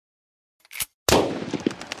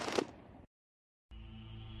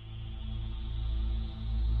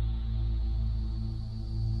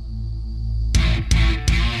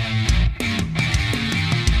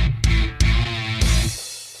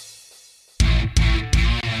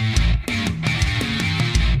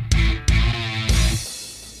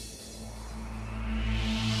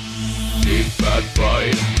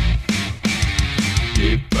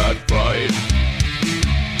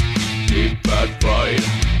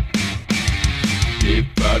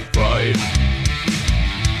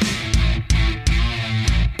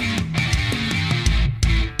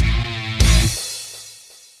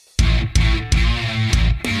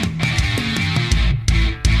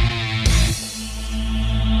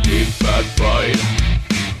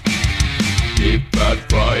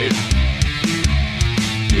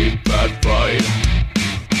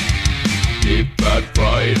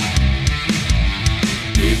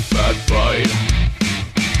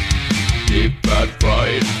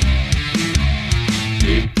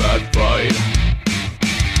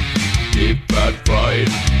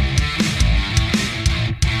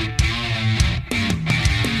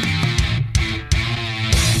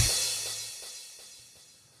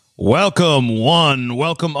Welcome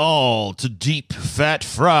all to Deep Fat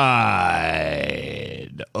Fried.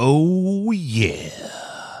 Oh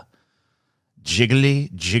yeah.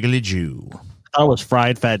 Jiggly, jiggly Jew. I was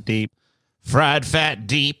fried fat deep. Fried fat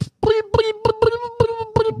deep. You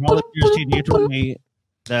told me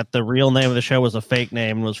that the real name of the show was a fake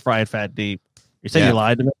name and was fried fat deep. You said you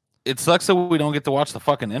lied to me? It sucks that we don't get to watch the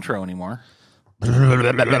fucking intro anymore.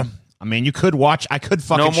 I mean, you could watch. I could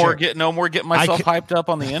fucking no more getting myself hyped up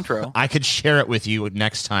on the intro. I could share it with you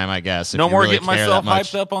next time, I guess. No more getting myself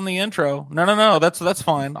hyped up on the intro. No. That's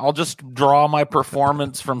fine. I'll just draw my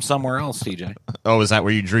performance from somewhere else, TJ. Oh, is that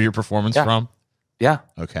where you drew your performance from? Yeah.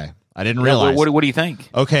 Okay. I didn't realize. What do you think?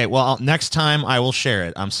 Okay. Well, next time I will share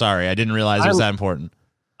it. I'm sorry. I didn't realize it was that important.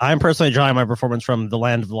 I'm personally drawing my performance from the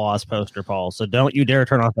Land of the Lost poster, Paul. So don't you dare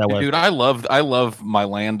turn off that website. Dude, I love my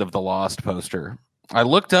Land of the Lost poster. I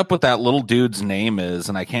looked up what that little dude's name is,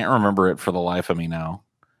 and I can't remember it for the life of me now.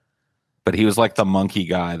 But he was like the monkey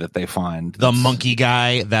guy that they find. The monkey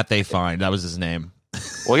guy that they find. That was his name.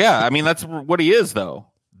 Well, yeah. I mean, that's what he is, though.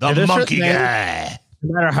 The monkey guy.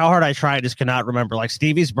 No matter how hard I try, I just cannot remember. Like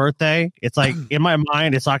Stevie's birthday, it's like in my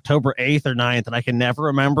mind, it's October 8th or 9th, and I can never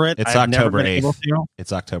remember it. It's October 8th.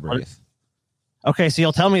 It's October 8th. Okay, so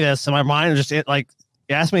you'll tell me this, and my mind is just like,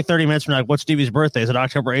 you ask me 30 minutes from now, like, what's Stevie's birthday? Is it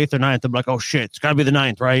October 8th or 9th? I'm like, oh shit, it's got to be the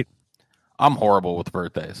 9th, right? I'm horrible with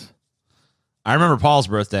birthdays. I remember Paul's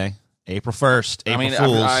birthday, April 1st. April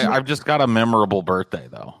Fools. I've just got a memorable birthday,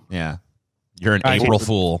 though. Yeah. You're an April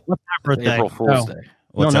Fool. What's that birthday? April Fool's Day.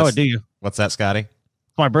 You don't know it, do you? What's that, Scotty?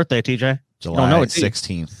 It's my birthday, TJ. July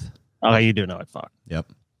 16th. Oh, you do know it. Fuck.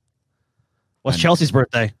 Yep. What's Chelsea's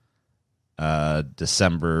birthday?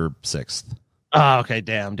 December 6th. Oh, okay.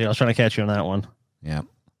 Damn, dude. I was trying to catch you on that one. Yeah.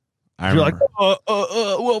 You're like,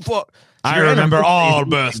 well, fuck. I remember all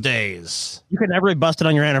birthdays. You could never be busted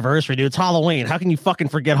on your anniversary, dude. It's Halloween. How can you fucking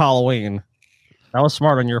forget Halloween? That was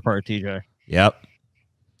smart on your part, TJ. Yep.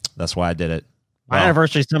 That's why I did it. My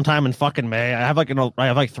anniversary is sometime in fucking May. I have like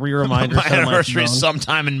 3 reminders. My anniversary is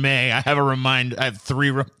sometime in May. I have I have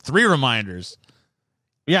three reminders.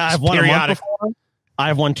 Yeah, I have one a month before. I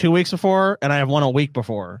have one 2 weeks before, and I have one a week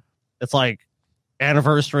before. It's like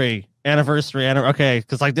anniversary. Okay,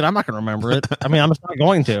 because like, dude, I'm not gonna remember it. I mean, I'm just not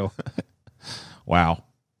going to. Wow,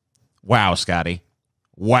 Scotty.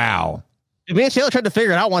 Wow. Me and Taylor tried to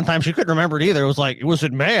figure it out one time. She couldn't remember it either. It was like, it was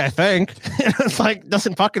in May, I think. It's like,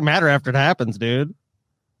 doesn't fucking matter after it happens, dude.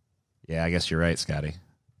 Yeah, I guess you're right, Scotty.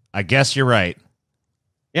 I guess you're right.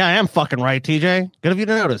 Yeah, I am fucking right, TJ. Good of you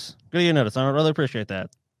to notice. I really appreciate that.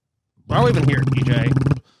 Why are we even here,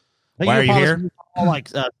 TJ? Why are you here? Like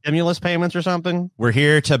stimulus payments or something? We're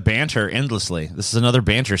here to banter endlessly. This is another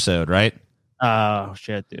banter-sode, right? Oh,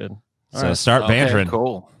 shit, dude. So start bantering.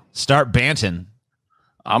 Cool. Start banting.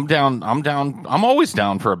 I'm down. I'm always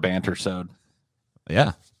down for a banter-sode.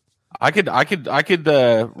 Yeah. I could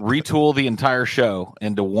retool the entire show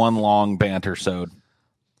into one long banter-sode.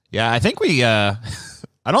 Yeah, I think we I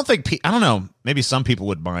don't know. Maybe some people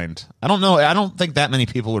would mind. I don't know. I don't think that many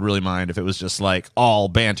people would really mind if it was just like all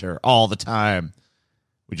banter all the time.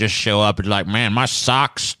 We just show up and like, man, my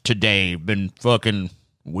socks today have been fucking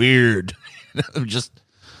weird. I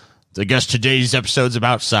guess today's episode's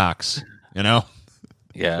about socks, you know?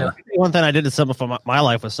 Yeah. One thing I did to simplify my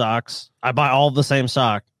life with socks, I buy all the same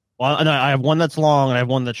sock. Well, no, I have one that's long and I have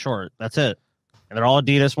one that's short. That's it. And they're all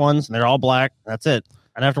Adidas ones and they're all black. That's it.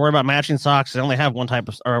 I don't have to worry about matching socks. I only have one type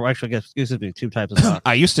of, or actually, excuse me, 2 types of socks.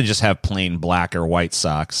 I used to just have plain black or white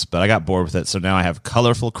socks, but I got bored with it. So now I have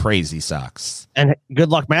colorful, crazy socks. And good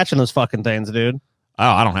luck matching those fucking things, dude. Oh,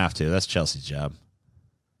 I don't have to. That's Chelsea's job.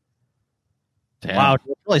 Damn. Wow, it's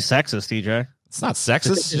really sexist, TJ. It's not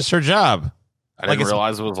sexist. It's just her job. I didn't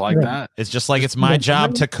realize it was like that. It's just like it's my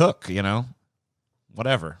job to cook, you know?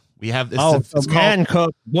 Whatever. We have it's man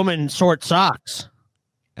cook, woman sort socks.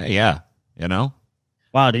 Yeah, you know?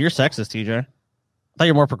 Wow, dude, you're sexist, TJ. I thought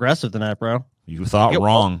you're more progressive than that, bro. You thought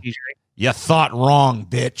wrong. You thought wrong,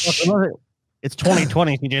 bitch. It's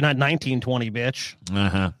 2020, TJ, not 1920, bitch.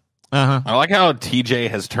 I like how TJ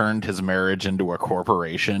has turned his marriage into a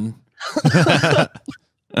corporation.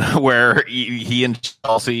 Where he and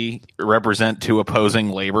Chelsea represent 2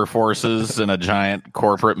 opposing labor forces in a giant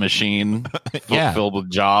corporate machine filled with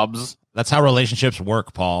jobs. That's how relationships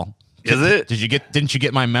work, Paul. Is it? Didn't you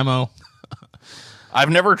get my memo? I've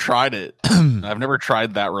never tried it. I've never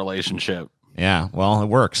tried that relationship. Yeah, well, it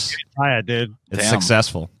works. I did. It's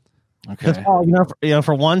successful. Okay. Paul,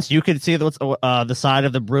 for once you could see the side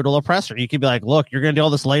of the brutal oppressor. You could be like, look, you're going to do all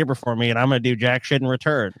this labor for me, and I'm going to do jack shit in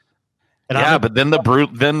return. And but then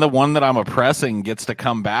the one that I'm oppressing gets to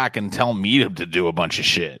come back and tell me to do a bunch of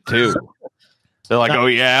shit too. They're like, oh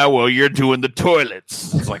yeah, well you're doing the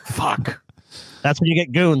toilets. It's like, fuck. That's when you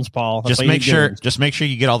get goons, Paul. That's Just make sure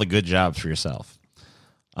you get all the good jobs for yourself.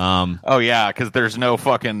 Oh yeah, because there's no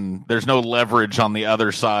leverage on the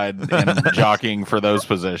other side in jockeying for those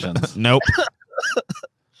positions. Nope.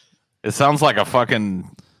 It sounds like a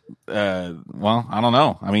fucking. Well, I don't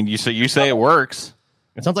know. I mean, you say it works.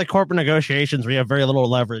 It sounds like corporate negotiations where you have very little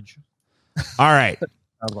leverage. All right.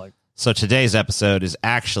 Sounds like. So today's episode is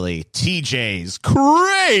actually TJ's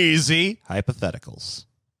crazy hypotheticals.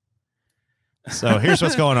 So here's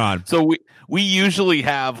what's going on. So we usually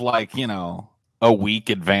have like, a week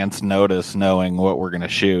advance notice knowing what we're going to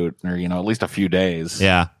shoot, or, at least a few days.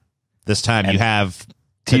 Yeah. This time you have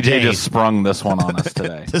TJ just sprung this one on us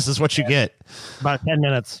today. This is what you get. About 10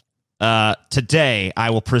 minutes. Today, I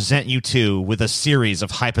will present you two with a series of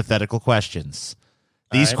hypothetical questions.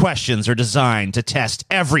 These questions are designed to test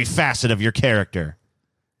every facet of your character.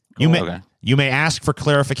 Cool. You may ask for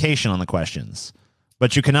clarification on the questions,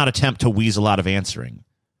 but you cannot attempt to weasel out of answering.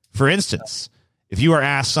 For instance, if you are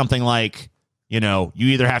asked something like, you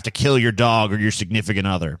either have to kill your dog or your significant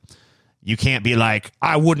other, you can't be like,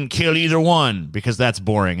 I wouldn't kill either one, because that's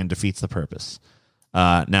boring and defeats the purpose.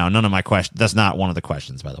 Now, none of my questions, that's not one of the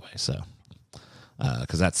questions, by the way, so,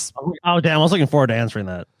 because that's... Oh, damn, I was looking forward to answering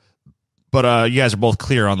that. But you guys are both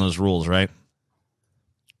clear on those rules, right?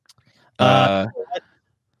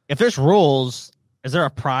 If there's rules, is there a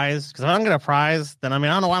prize? Because if I don't get a prize, then I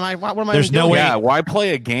don't know what am I There's even no doing? way. Yeah, why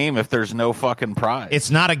play a game if there's no fucking prize? It's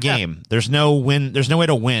not a game. There's no win. There's no way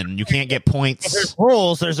to win. You can't get If points. there's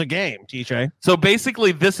rules, there's a game, TJ. So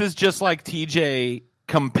basically, this is just like TJ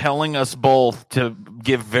compelling us both to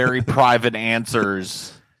give very private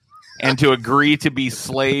answers and to agree to be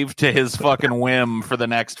slave to his fucking whim for the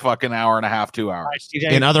next fucking hour and a half, 2 hours. All right,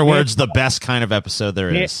 TJ, In other words, the best kind of episode there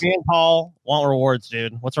me is. and Paul want rewards,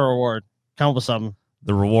 dude. What's our reward? Come up with something.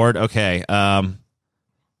 The reward, okay.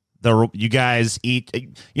 You guys eat.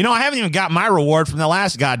 I haven't even got my reward from the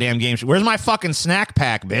last goddamn game. Where's my fucking snack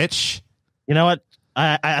pack, bitch? You know what?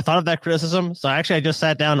 I thought of that criticism, so I just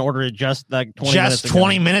sat down and ordered it just like 20 minutes ago.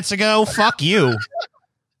 20 minutes ago? Fuck you.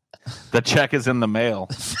 The check is in the mail.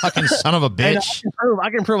 Fucking son of a bitch. I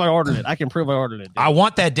can prove I ordered it. Dude. I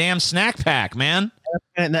want that damn snack pack, man.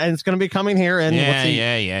 And it's going to be coming here in Yeah.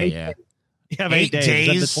 You have 8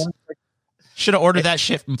 days. Should have ordered that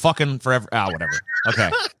shit from fucking forever. Whatever.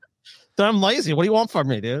 Okay. So I'm lazy. What do you want from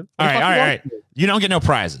me, dude? All right. You don't get no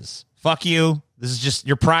prizes. Fuck you. This is just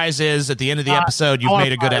your prize is at the end of the episode, you've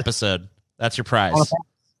made a good episode. That's your prize.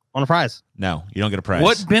 On a prize. No, you don't get a prize.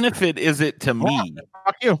 What benefit is it to me?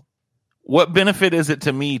 Fuck you. What benefit is it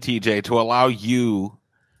to me, TJ, to allow you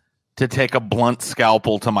to take a blunt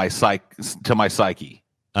scalpel to my psyche?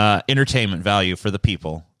 Entertainment value for the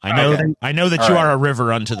people. I know that you are a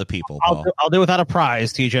river unto the people, Paul. I'll do without a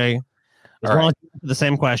prize, TJ. As long as you answer the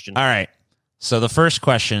same question. All right. So the first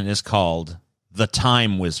question is called The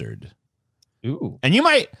Time Wizard. Ooh. And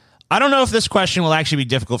I don't know if this question will actually be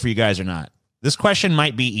difficult for you guys or not. This question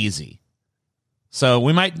might be easy. So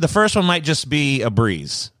the first one might just be a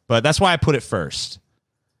breeze, but that's why I put it first.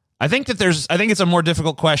 I think it's a more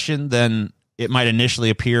difficult question than it might initially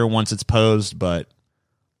appear once it's posed, but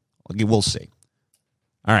we'll see.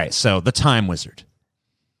 All right, so the Time Wizard.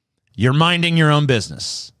 You're minding your own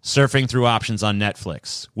business, surfing through options on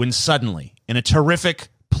Netflix, when suddenly, in a terrific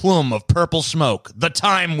plume of purple smoke, the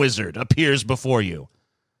Time Wizard appears before you,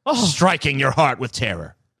 striking your heart with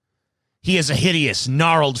terror. He is a hideous,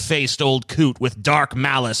 gnarled-faced old coot with dark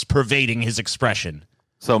malice pervading his expression.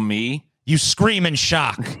 So me? You scream in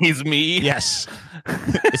shock. He's me? Yes.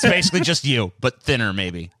 It's basically just you, but thinner,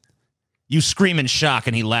 maybe. You scream in shock,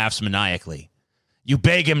 and he laughs maniacally. You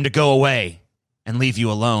beg him to go away and leave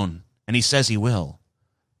you alone, and he says he will.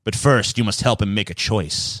 But first, you must help him make a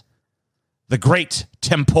choice. The great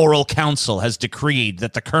temporal council has decreed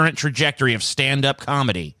that the current trajectory of stand-up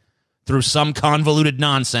comedy, through some convoluted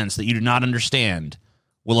nonsense that you do not understand,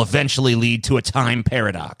 will eventually lead to a time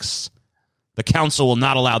paradox. The council will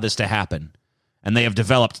not allow this to happen, and they have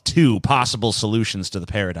developed 2 possible solutions to the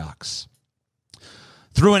paradox.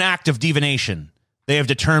 Through an act of divination, they have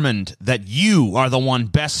determined that you are the one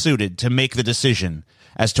best suited to make the decision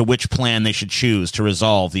as to which plan they should choose to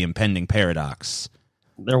resolve the impending paradox.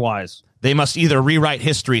 They're wise. They must either rewrite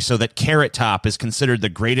history so that Carrot Top is considered the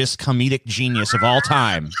greatest comedic genius of all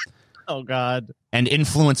time, Oh, God. and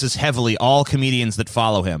influences heavily all comedians that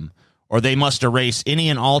follow him, or they must erase any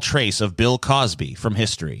and all trace of Bill Cosby from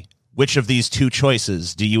history. Which of these 2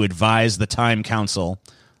 choices do you advise the Time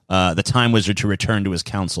Wizard to return to his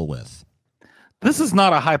council with? This is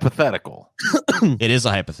not a hypothetical. It is a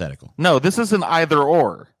hypothetical. No, this is an either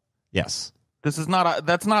or. Yes. That's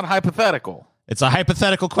not hypothetical. It's a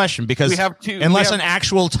hypothetical question because unless an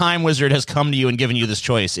actual time wizard has come to you and given you this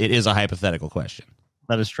choice, it is a hypothetical question.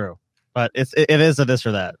 That is true. But it is a this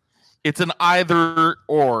or that. It's an either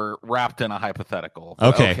or wrapped in a hypothetical.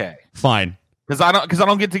 Okay. Fine. Because I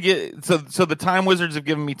don't get to get so the time wizards have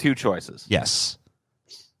given me two choices. Yes.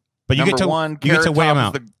 But you get to weigh them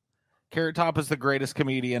out. Carrot Top is the greatest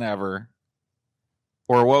comedian ever.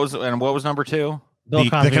 Or what was number two?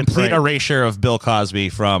 The complete erasure of Bill Cosby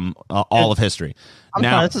from all of history.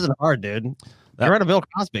 Sorry, this isn't hard, dude. You're right, Bill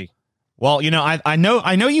Cosby. Well, I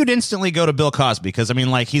know you'd instantly go to Bill Cosby because I mean,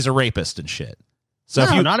 like, he's a rapist and shit.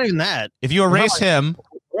 So not even that. If you erase him,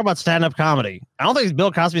 what about stand-up comedy? I don't think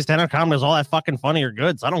Bill Cosby's stand-up comedy is all that fucking funny or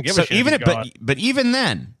good. So I don't give a shit. But even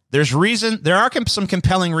then, there are some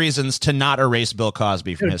compelling reasons to not erase Bill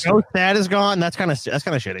Cosby from history. Joe's dad is gone. That's kind of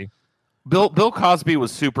shitty. Bill Cosby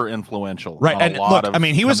was super influential, right? And look, I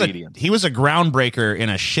mean, he was a groundbreaker in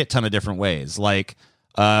a shit ton of different ways. Like,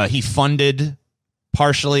 he funded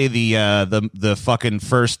partially the fucking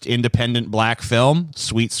first independent black film,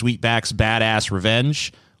 Sweetback's Badass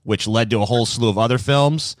Revenge, which led to a whole slew of other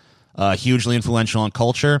films. Hugely influential on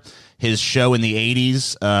culture. His show in the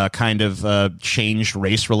 80s kind of changed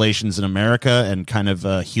race relations in America and kind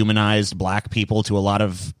of humanized black people to a lot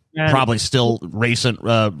of probably still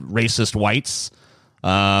racist whites.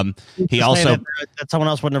 He also that someone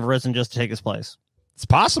else wouldn't have risen just to take his place. It's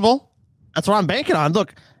possible. That's what I'm banking on.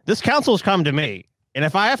 Look, this council's come to me, and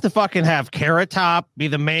if I have to fucking have Carrot Top be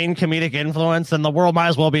the main comedic influence, then the world might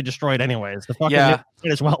as well be destroyed anyways. The fucking might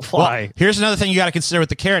as well fly. Well, here's another thing you got to consider with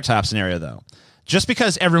the Carrot Top scenario, though. Just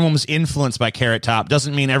because everyone was influenced by Carrot Top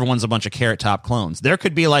doesn't mean everyone's a bunch of Carrot Top clones. There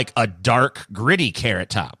could be like a dark, gritty Carrot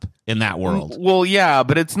Top in that world. Well, yeah,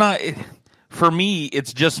 but it's not. For me,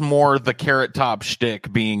 it's just more the Carrot Top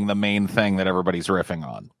shtick being the main thing that everybody's riffing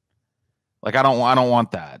on. Like, I don't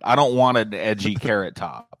want that. I don't want an edgy Carrot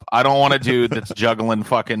Top. I don't want a dude that's juggling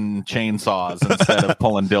fucking chainsaws instead of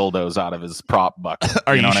pulling dildos out of his prop bucket.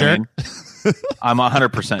 Are you sure? I'm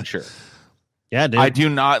 100% sure. Yeah, dude. I do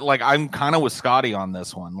not I'm kind of with Scotty on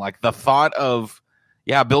this one. Like, the thought of,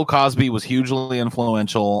 Bill Cosby was hugely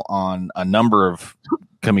influential on a number of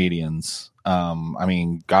comedians. I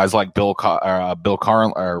mean, guys like Bill Carlin. Bill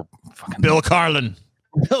Carlin.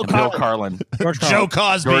 Joe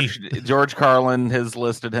Cosby. George Carlin has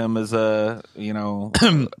listed him as at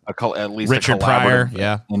least Richard a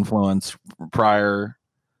Pryor, influence. Pryor.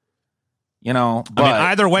 But I mean,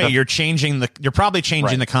 either way, you're probably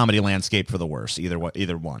changing the comedy landscape for the worse.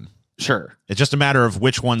 Either one. Sure. It's just a matter of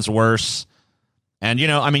which one's worse. And,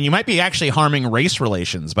 you might be actually harming race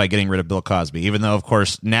relations by getting rid of Bill Cosby, even though, of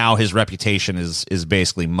course, now his reputation is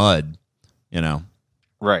basically mud,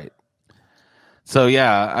 Right. So,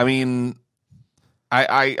 I mean,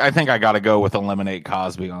 I think I got to go with eliminate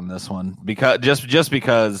Cosby on this one because just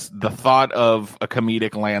because the thought of a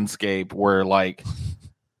comedic landscape where, like,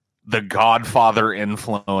 the Godfather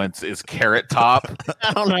influence is Carrot Top.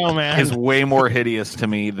 I don't know, man. Is way more hideous to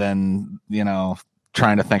me than,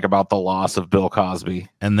 trying to think about the loss of Bill Cosby.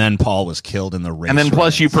 And then Paul was killed in the race. And then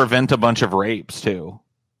plus you prevent a bunch of rapes too.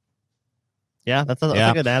 Yeah, that's a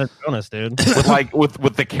good added bonus, dude.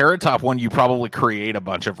 With the Carrot Top one, you probably create a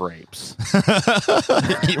bunch of rapes.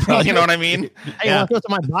 You know what I mean? Hey, you want to go to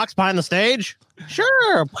my box behind the stage?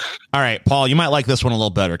 Sure. All right, Paul, you might like this one a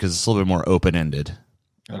little better because it's a little bit more open-ended.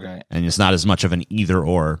 Okay. And it's not as much of an either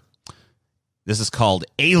or. This is called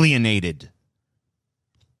Alienated.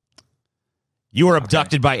 You are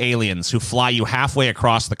abducted by aliens who fly you halfway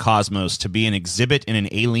across the cosmos to be an exhibit in an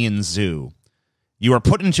alien zoo. You are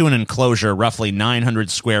put into an enclosure roughly 900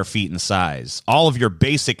 square feet in size. All of your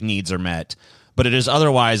basic needs are met, but it is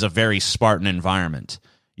otherwise a very Spartan environment.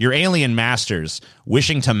 Your alien masters,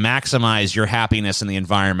 wishing to maximize your happiness in the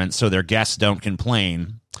environment so their guests don't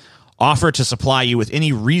complain, offer to supply you with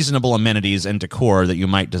any reasonable amenities and decor that you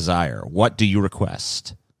might desire. What do you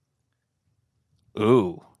request?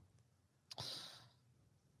 Ooh.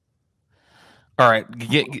 All right,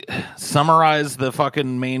 summarize the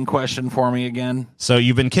fucking main question for me again. So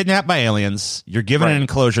you've been kidnapped by aliens. You're given an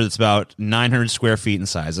enclosure that's about 900 square feet in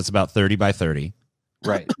size. That's about 30 by 30.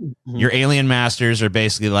 Right. Your alien masters are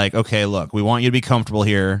basically like, okay, look, we want you to be comfortable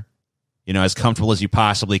here, as comfortable as you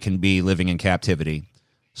possibly can be living in captivity.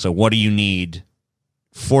 So what do you need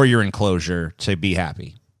for your enclosure to be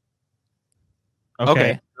happy?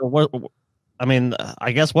 Okay. What, I mean,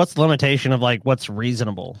 I guess what's the limitation of like what's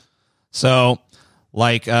reasonable? So,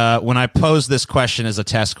 like, when I posed this question as a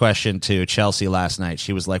test question to Chelsea last night,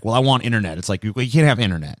 she was like, well, I want internet. It's like, you can't have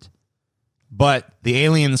internet. But the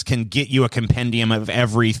aliens can get you a compendium of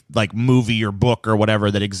every, like, movie or book or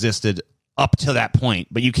whatever that existed up to that point,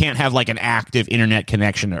 but you can't have like an active internet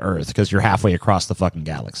connection to Earth because you're halfway across the fucking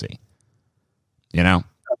galaxy. You know?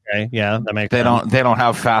 Okay, yeah, that makes They sense. don't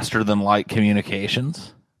have faster than light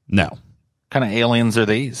communications. No. What kind of aliens are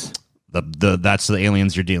these? That's the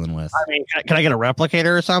aliens you're dealing with. I mean, can I get a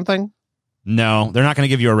replicator or something? No, they're not going to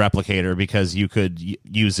give you a replicator because you could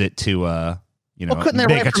use it to, couldn't they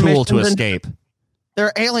make write a tool to permissions escape.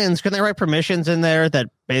 They're aliens. Couldn't they write permissions in there that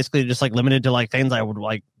basically just like limited to like things I would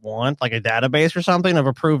like want, like a database or something of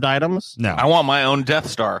approved items? No, I want my own Death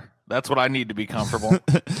Star. That's what I need to be comfortable.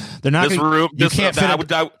 they're not. This room, you can't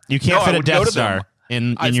fit. You can't fit a Death Star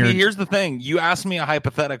in your. Here's the thing. You asked me a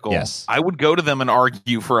hypothetical. Yes. I would go to them and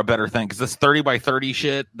argue for a better thing because this 30 by 30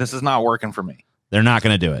 shit. This is not working for me. They're not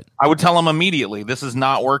going to do it. I would tell them immediately. This is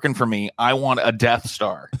not working for me. I want a Death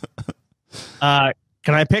Star.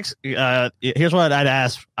 Can I pick? Here's what I'd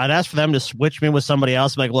ask. I'd ask for them to switch me with somebody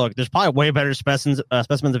else. Like, look, there's probably way better specimens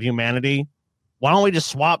of humanity. Why don't we just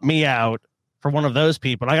swap me out for one of those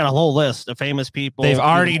people? I got a whole list of famous people. They've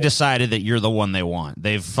already decided that you're the one they want.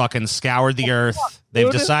 They've fucking scoured the earth.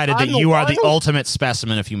 They've decided that you are the ultimate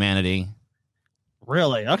specimen of humanity.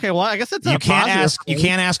 Really? Okay. Well, I guess that's you can't ask. You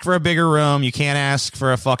can't ask for a bigger room. You can't ask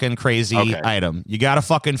for a fucking crazy item. You got to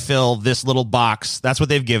fucking fill this little box. That's what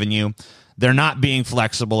they've given you. They're not being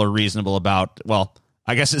flexible or reasonable about. Well,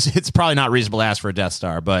 I guess it's probably not reasonable to ask for a Death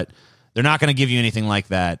Star, but they're not going to give you anything like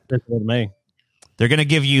that. With me. They're going to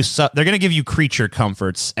give you. They're going to give you creature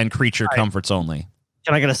comforts and creature comforts only.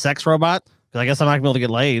 Can I get a sex robot? Because I guess I'm not going to be able to get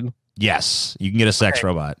laid. Yes, you can get a sex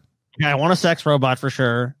robot. Yeah, I want a sex robot for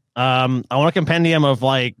sure. I want a compendium of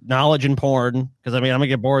like knowledge and porn because I mean I'm gonna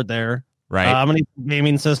get bored there. Right. How many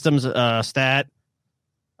gaming systems? Stat.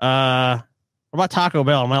 What about Taco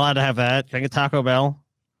Bell? Am I allowed to have that? Can I get Taco Bell?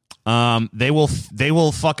 They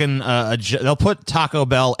will fucking they'll put Taco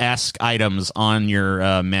Bell-esque items on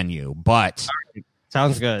your menu, but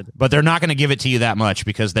sounds good. But they're not going to give it to you that much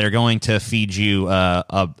because they're going to feed you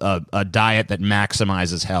a diet that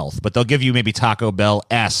maximizes health. But they'll give you maybe Taco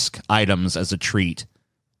Bell-esque items as a treat.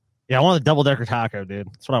 Yeah, I want a double-decker taco, dude.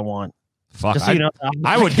 That's what I want. Fuck, so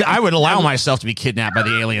I would allow myself to be kidnapped by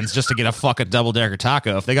the aliens just to get a fucking double-decker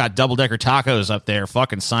taco. If they got double-decker tacos up there,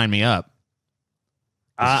 fucking sign me up.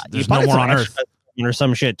 There's no more on Earth. Or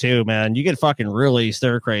some shit too, man. You get fucking really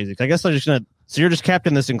stir crazy. I guess they're just gonna. So you're just kept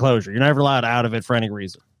in this enclosure. You're never allowed out of it for any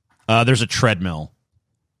reason. There's a treadmill.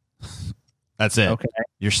 That's it. Okay.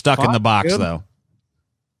 You're stuck in the box though.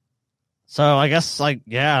 So I guess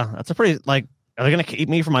that's a pretty Are they gonna keep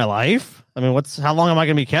me for my life? I mean, how long am I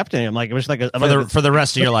gonna be kept in him? Like it was for the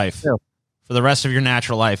rest of your life. For the rest of your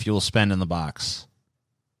natural life, you will spend in the box.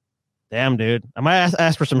 Damn, dude. I might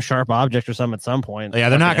ask for some sharp object or something at some point. Yeah,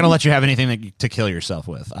 they're not going to let you have anything to kill yourself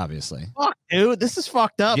with, obviously. Fuck, dude, this is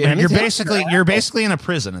fucked up, man. You're basically in a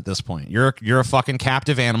prison at this point. You're a fucking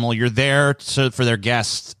captive animal. You're there for their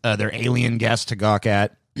guests, their alien guests to gawk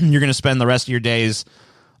at. You're going to spend the rest of your days,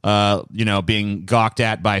 being gawked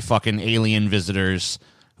at by fucking alien visitors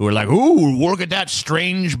who are like, "Ooh, look at that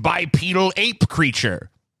strange bipedal ape creature."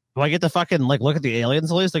 Do I get to fucking look at the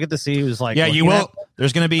aliens at least? I get to see who's like. Yeah, you will.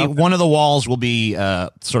 There's going to be one of the walls will be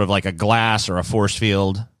sort of like a glass or a force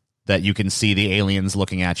field that you can see the aliens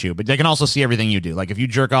looking at you, but they can also see everything you do. Like if you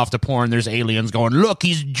jerk off to porn, there's aliens going, "Look,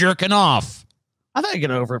 he's jerking off." I think I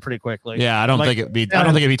get over it pretty quickly. Yeah, I don't think it'd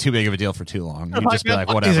be too big of a deal for too long. You'd just be like,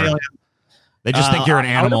 whatever. They just think you're an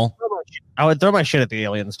animal. I would throw my shit at the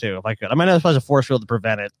aliens too if I could. I might not have a force field to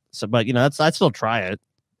prevent it, but I'd still try it.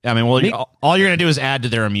 I mean, all you're going to do is add to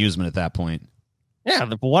their amusement at that point. Yeah,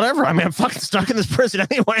 whatever. I mean, I'm fucking stuck in this prison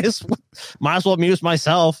anyways. Might as well amuse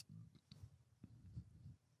myself.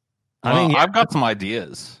 Well, I've got some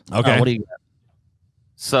ideas. Okay. What do you got?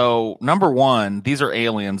 So, number one, these are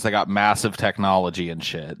aliens that got massive technology and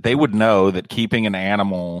shit. They would know that keeping an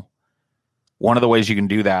animal, one of the ways you can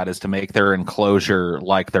do that is to make their enclosure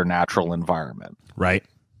like their natural environment. Right.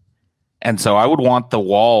 And so I would want the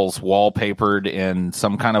walls wallpapered in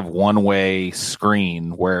some kind of one-way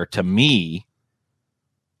screen where, to me,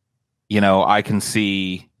 I can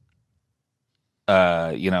see,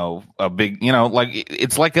 a big,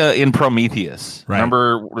 it's like in Prometheus. Right.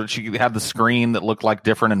 Remember where she had the screen that looked like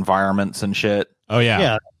different environments and shit? Oh, yeah.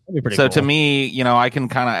 Yeah. That'd be pretty So cool. to me, I can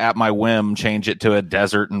kind of at my whim change it to a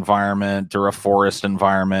desert environment or a forest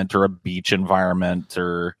environment or a beach environment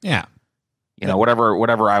or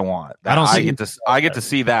whatever I want. I get to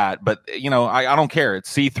see that, but I don't care. It's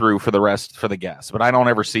see through for the guests, but I don't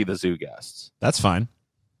ever see the zoo guests. That's fine.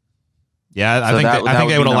 Yeah, So I think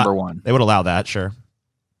they would allow. One. They would allow that. Sure.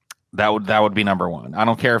 That would be number one. I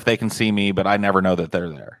don't care if they can see me, but I never know that they're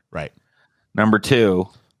there. Right. Number two,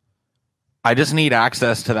 I just need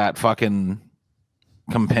access to that fucking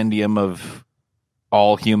compendium of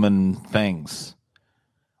all human things,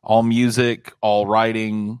 all music, all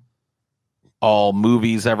writing, all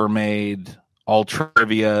movies ever made, all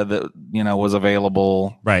trivia that, you know, was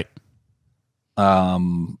available. Right.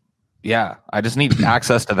 Yeah, I just need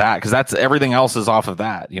access to that because that's everything else is off of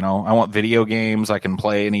that. You know, I want video games. I can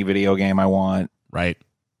play any video game I want. Right.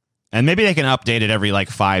 And maybe they can update it every like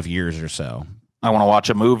 5 years or so. I want to watch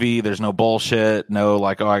a movie. There's no bullshit. No,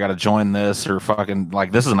 like, oh, I got to join this or fucking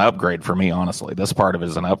like this is an upgrade for me. Honestly, this part of it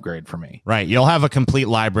is an upgrade for me. Right. You'll have a complete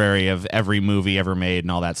library of every movie ever made and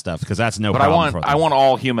all that stuff because that's no but problem. I want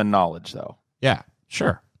all human knowledge though. Yeah,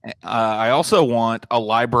 sure. I also want a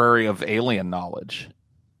library of alien knowledge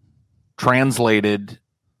translated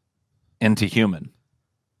into human,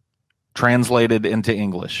 translated into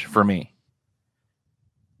English for me.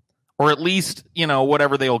 Or at least, you know,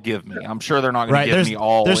 whatever they'll give me. I'm sure they're not going to give me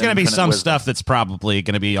all. There's going to be some wisdom. stuff that's probably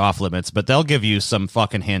going to be off limits, but they'll give you some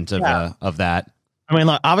fucking hint of that. I mean,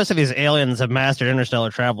 look, obviously these aliens have mastered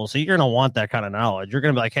interstellar travel, so you're going to want that kind of knowledge. You're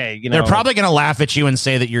going to be like, hey, you know. They're probably going to laugh at you and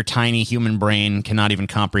say that your tiny human brain cannot even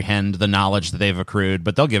comprehend the knowledge that they've accrued,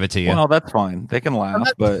 but they'll give it to you. Well, that's fine. They can laugh,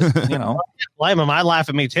 but, you know. Blame them. I laugh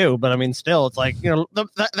at me too, but I mean, still, it's like, you know,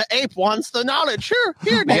 the ape wants the knowledge. Sure,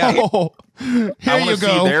 here, yeah. Here I want you to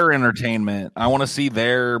go. see their entertainment. I want to see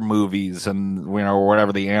their movies and, you know,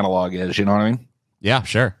 whatever the analog is. You know what I mean? Yeah,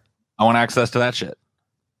 sure. I want access to that shit.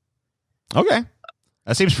 Okay.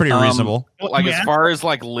 That seems pretty reasonable. Like, as far as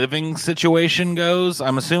like living situation goes,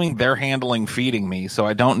 I'm assuming they're handling feeding me, so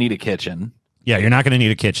I don't need a kitchen. Yeah, you're not going to need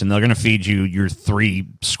a kitchen. They're going to feed you your 3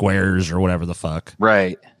 squares or whatever the fuck.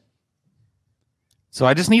 Right. So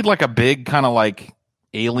I just need like a big kind of like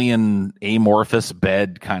alien amorphous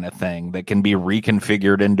bed kind of thing that can be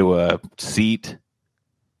reconfigured into a seat.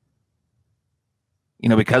 You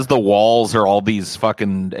know, because the walls are all these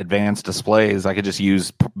fucking advanced displays, I could just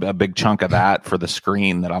use a big chunk of that for the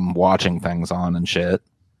screen that I'm watching things on and shit.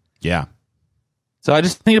 Yeah. So I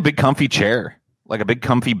just need a big comfy chair, like a big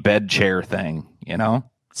comfy bed chair thing, you know?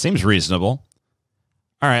 Seems reasonable.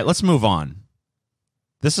 All right, let's move on.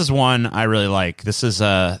 This is one I really like. This is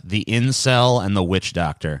the incel and the witch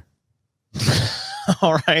doctor.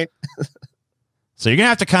 All right. So you're going to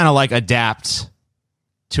have to kind of like adapt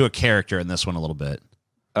to a character in this one a little bit.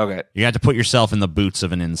 Okay. You have to put yourself in the boots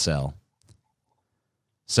of an incel.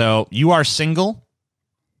 So you are single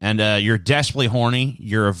and you're desperately horny.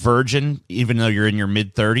 You're a virgin, even though you're in your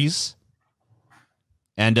mid-30s.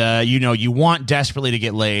 And, you know, you want desperately to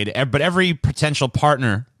get laid, but every potential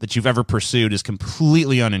partner that you've ever pursued is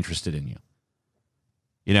completely uninterested in you.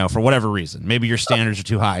 You know, for whatever reason. Maybe your standards are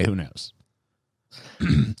too high. Who knows?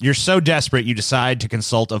 You're so desperate, you decide to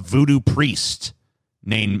consult a voodoo priest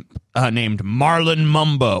named Marlon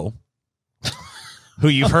Mumbo, who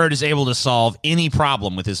you've heard is able to solve any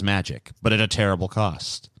problem with his magic, but at a terrible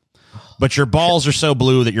cost. But your balls are so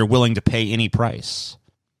blue that you're willing to pay any price,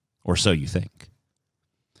 or so you think.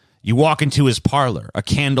 You walk into his parlor, a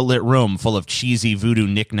candlelit room full of cheesy voodoo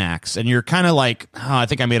knickknacks, and you're kind of like, oh, I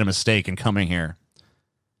think I made a mistake in coming here.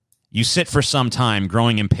 You sit for some time,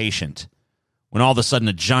 growing impatient, when all of a sudden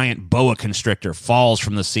a giant boa constrictor falls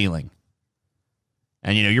from the ceiling.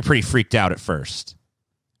 And, you know, you're pretty freaked out at first.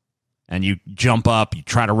 And you jump up, you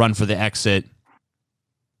try to run for the exit,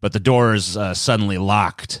 but the door is suddenly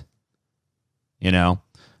locked. You know?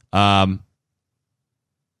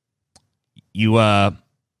 You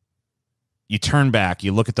turn back,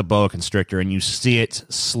 you look at the boa constrictor, and you see it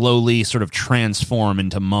slowly sort of transform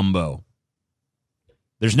into Mumbo.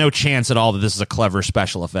 There's no chance at all that this is a clever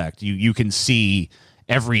special effect. You can see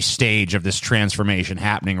every stage of this transformation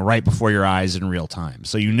happening right before your eyes in real time.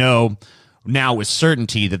 So you know now with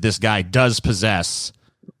certainty that this guy does possess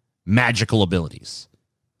magical abilities.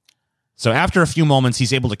 So after a few moments,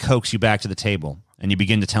 he's able to coax you back to the table, and you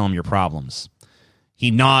begin to tell him your problems.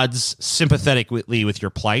 He nods sympathetically with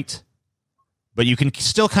your plight, but you can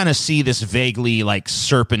still kind of see this vaguely like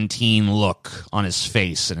serpentine look on his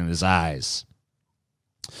face and in his eyes.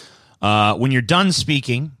 When you're done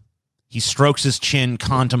speaking, he strokes his chin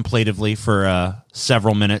contemplatively for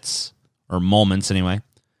several minutes, or moments anyway.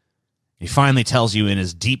 He finally tells you in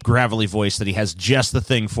his deep, gravelly voice that he has just the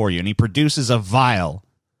thing for you, and he produces a vial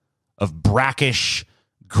of brackish,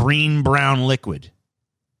 green-brown liquid.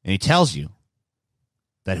 And he tells you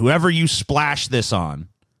that whoever you splash this on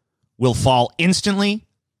will fall instantly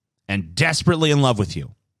and desperately in love with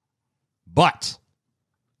you. But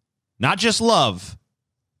not just love,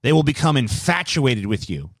 they will become infatuated with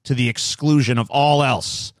you to the exclusion of all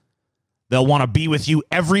else. They'll want to be with you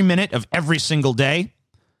every minute of every single day.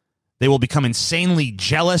 They will become insanely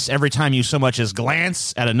jealous every time you so much as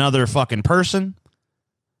glance at another fucking person.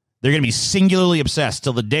 They're going to be singularly obsessed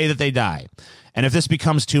till the day that they die. And if this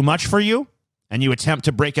becomes too much for you and you attempt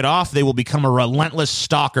to break it off, they will become a relentless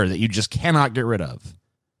stalker that you just cannot get rid of.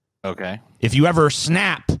 Okay. If you ever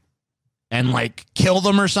snap and like kill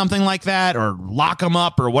them or something like that, or lock them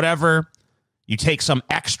up or whatever, you take some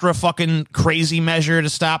extra fucking crazy measure to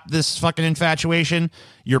stop this fucking infatuation,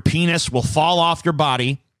 your penis will fall off your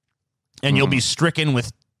body and you'll be stricken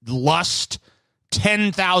with lust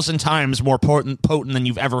 10,000 times more potent than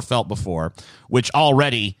you've ever felt before, which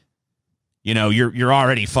already, you know, you're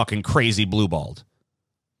already fucking crazy blue-balled.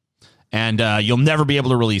 And you'll never be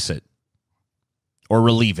able to release it or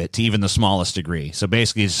relieve it to even the smallest degree. So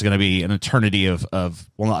basically it's going to be an eternity of,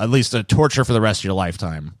 well, at least a torture for the rest of your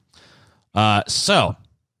lifetime. So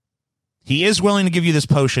he is willing to give you this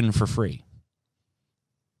potion for free.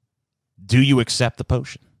 Do you accept the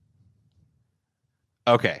potion?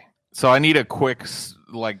 Okay. So I need a quick,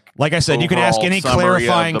 like I said, you can ask any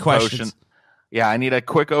clarifying questions. Potion. Yeah, I need a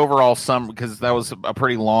quick overall summary because that was a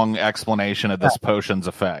pretty long explanation of this potion's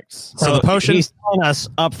effects. So the potion, he's telling us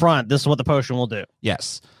up front, this is what the potion will do.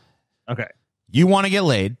 Yes. Okay. You want to get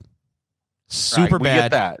laid. Super right, we bad.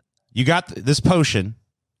 Get that. You got this potion.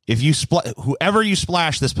 If you whoever you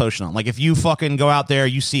splash this potion on, like if you fucking go out there,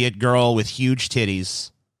 you see a girl with huge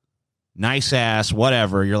titties, nice ass,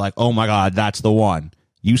 whatever, you're like, oh my God, that's the one.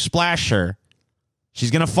 You splash her,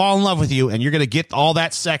 she's going to fall in love with you, and you're going to get all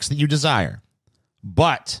that sex that you desire.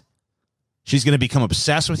 But she's going to become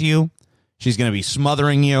obsessed with you. She's going to be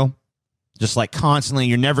smothering you, just like constantly.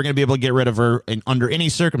 You're never going to be able to get rid of her under any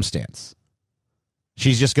circumstance.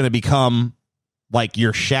 She's just going to become like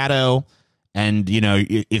your shadow. And, you know,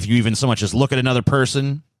 if you even so much as look at another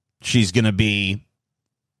person, she's going to be,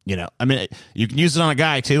 you know, I mean, you can use it on a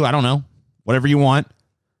guy too. I don't know, whatever you want.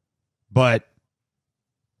 But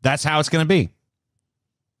that's how it's going to be.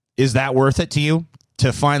 Is that worth it to you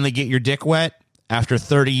to finally get your dick wet after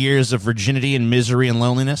 30 years of virginity and misery and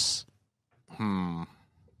loneliness? Now,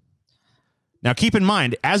 keep in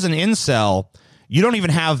mind, as an incel, you don't even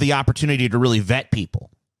have the opportunity to really vet people.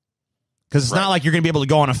 Because it's not like you're going to be able to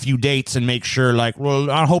go on a few dates and make sure, like, well,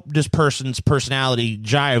 I hope this person's personality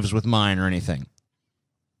jives with mine or anything.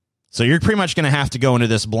 So you're pretty much going to have to go into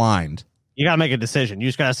this blind. You got to make a decision. You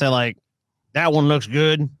just got to say, like, that one looks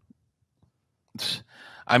good.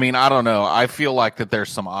 I mean, I don't know. I feel like that there's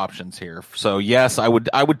some options here. So yes, I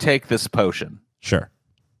would take this potion. Sure.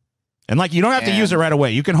 And like, you don't have to use it right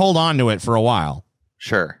away. You can hold on to it for a while.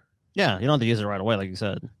 Sure. Yeah, you don't have to use it right away, like you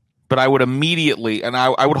said. But I would immediately, and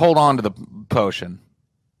I would hold on to the potion,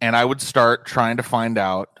 and I would start trying to find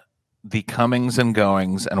out the comings and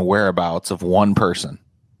goings and whereabouts of one person.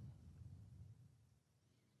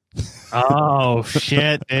 Oh,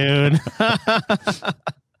 shit, dude.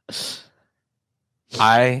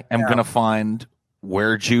 I am going to find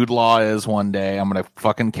where Jude Law is one day. I'm going to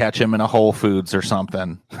fucking catch him in a Whole Foods or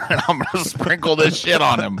something, and I'm going to sprinkle this shit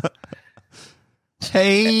on him.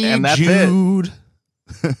 Hey, and that's Jude. It.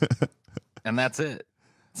 And that's it.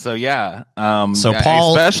 So yeah. So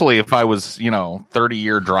Paul, especially if I was,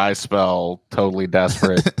 30-year dry spell, totally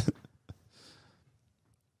desperate.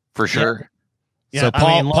 For sure. Yeah, so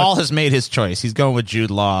Paul has made his choice. He's going with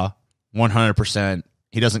Jude Law 100%.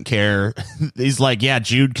 He doesn't care. He's like, yeah,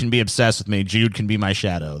 Jude can be obsessed with me. Jude can be my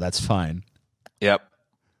shadow. That's fine. Yep.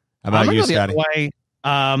 How about you, Scotty?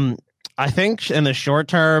 I think in the short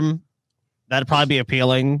term, that'd probably be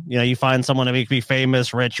appealing. You know, you find someone to be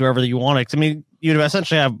famous, rich, whoever you want. I mean, you'd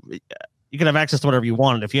essentially you could have access to whatever you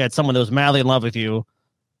wanted. If you had someone that was madly in love with you,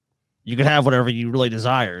 you could have whatever you really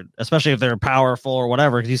desired, especially if they're powerful or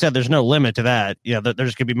whatever. Because you said there's no limit to that. You know, they're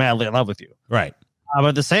just going to be madly in love with you. Right. But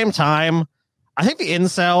at the same time, I think the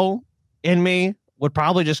incel in me would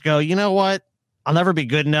probably just go, you know what? I'll never be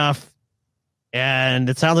good enough. And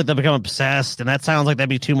it sounds like they'll become obsessed. And that sounds like that'd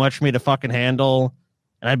be too much for me to fucking handle.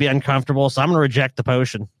 And I'd be uncomfortable. So I'm going to reject the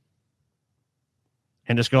potion.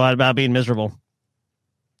 And just go out about being miserable.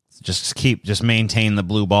 Just maintain the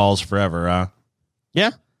blue balls forever, huh?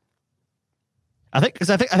 Yeah. I think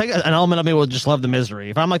an element of me will just love the misery.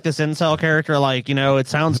 If I'm like this incel character, like, it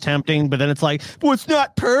sounds tempting, but then it's like, well, it's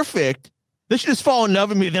not perfect. They should just fall in love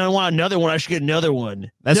with me. Then I want another one. I should get another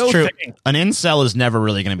one. That's true. An incel is never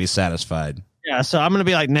really going to be satisfied. Yeah, so I'm going to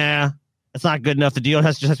be like, nah, it's not good enough. The deal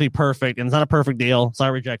just has to be perfect, and it's not a perfect deal, so I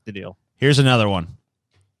reject the deal. Here's another one.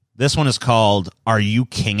 This one is called, Are You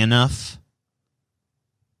King Enough?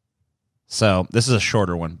 So this is a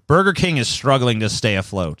shorter one. Burger King is struggling to stay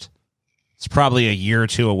afloat. It's probably a year or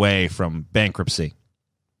two away from bankruptcy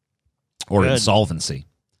or insolvency.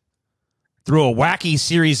 Through a wacky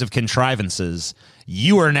series of contrivances,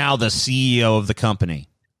 you are now the CEO of the company.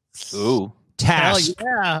 Ooh.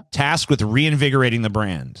 Tasked with reinvigorating the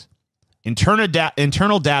brand.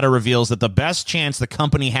 Internal data reveals that the best chance the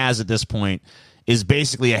company has at this point is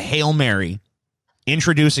basically a Hail Mary,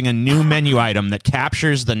 introducing a new menu item that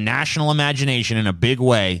captures the national imagination in a big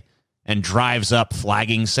way and drives up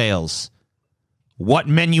flagging sales. What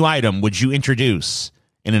menu item would you introduce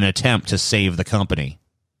in an attempt to save the company?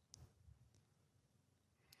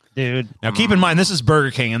 Dude. Now, keep in mind, this is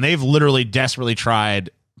Burger King, and they've literally desperately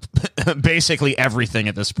tried basically everything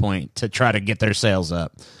at this point to try to get their sales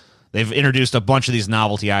up. They've introduced a bunch of these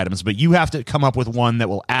novelty items, but you have to come up with one that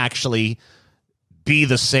will actually be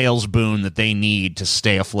the sales boon that they need to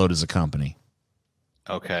stay afloat as a company.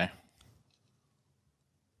 Okay.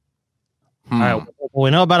 All right. What we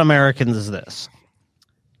know about Americans is this.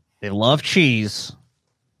 They love cheese,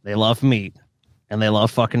 they love meat, and they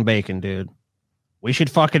love fucking bacon, dude. We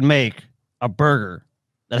should fucking make a burger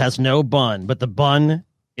that has no bun, but the bun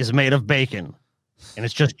is made of bacon, and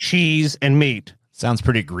it's just cheese and meat. Sounds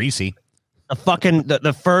pretty greasy.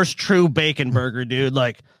 The first true bacon burger, dude.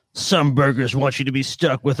 Like, some burgers want you to be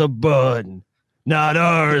stuck with a bun. Not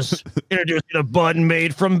ours. Introducing a bun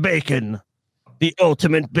made from bacon. The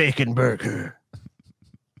ultimate bacon burger.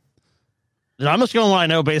 Dude, I'm just going what I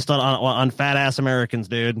know based on fat ass Americans,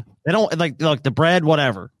 dude. They don't like the bread,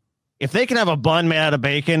 whatever. If they can have a bun made out of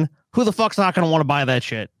bacon, who the fuck's not going to want to buy that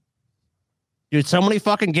shit? Dude, so many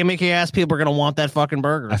fucking gimmicky ass people are going to want that fucking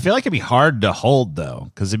burger. I feel like it'd be hard to hold, though,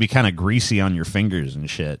 because it'd be kind of greasy on your fingers and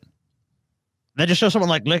shit. They just show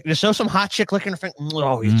someone just show some hot chick licking her finger.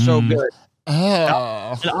 Oh, it's so good.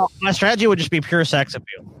 My strategy would just be pure sex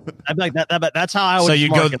appeal. I'd be like that. That's how I would. So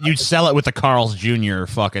you'd sell it with the Carl's Jr.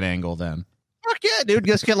 fucking angle then. Fuck yeah, dude!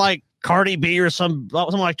 Just get like Cardi B or someone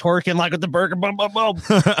like twerking like with the burger. Boom, boom, boom.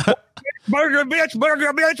 Burger bitch,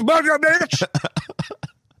 burger bitch, burger bitch.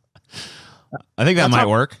 I think that might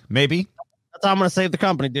work. Maybe. That's how I'm going to save the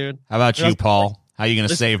company, dude. How about you, Paul? How are you going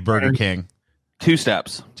to save Burger King? 2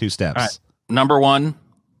 steps. 2 steps. All right. Number 1,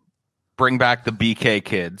 bring back the BK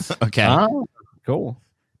kids. Okay. Oh, cool.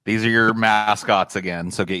 These are your mascots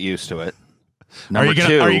again, so get used to it. Are you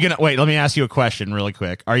gonna wait? Let me ask you a question really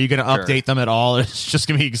quick. Are you gonna update them at all? It's just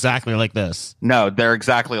gonna be exactly like this. No, they're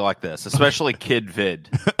exactly like this, especially Kid Vid.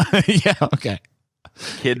 Yeah. Okay.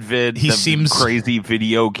 Kid Vid. He seems crazy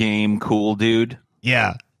video game cool dude.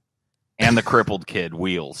 Yeah. And the crippled kid,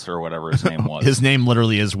 Wheels, or whatever his name was. His name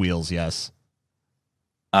literally is Wheels. Yes.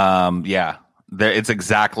 Yeah. It's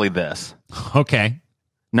exactly this. Okay.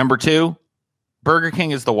 Number 2, Burger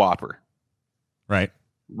King is the Whopper. Right.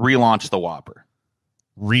 Relaunch the Whopper.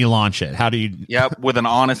 Relaunch it. How do you? Yep, with an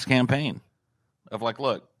honest campaign of like,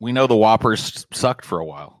 look, we know the Whoppers sucked for a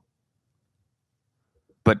while,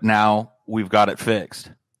 but now we've got it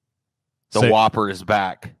fixed. The Whopper is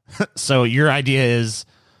back. So your idea is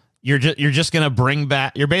you're just going to bring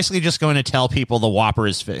back. You're basically just going to tell people the Whopper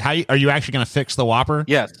is fixed. Are you actually going to fix the Whopper?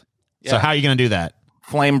 Yes. So how are you going to do that?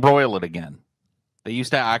 Flame broil it again. They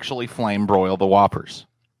used to actually flame broil the Whoppers.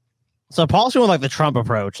 So Paul's doing like the Trump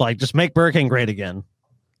approach, like just make Burger King great again.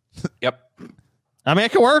 Yep. I mean,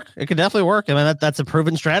 it could work. It could definitely work. I mean, that's a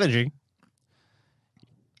proven strategy.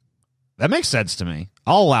 That makes sense to me.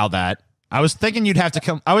 I'll allow that. I was thinking you'd have to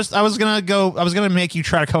come. I was gonna make you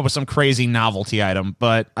try to come up with some crazy novelty item,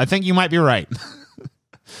 but I think you might be right.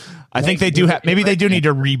 I think they do have. Maybe they do need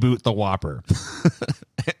to reboot the Whopper.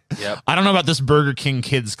 Yep. I don't know about this Burger King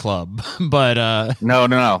Kids Club, but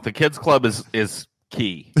no. The Kids Club is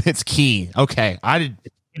key. It's key. Okay,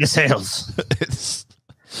 The sales.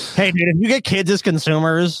 Hey, dude, if you get kids as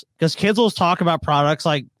consumers, because kids will talk about products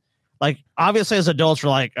like obviously as adults we're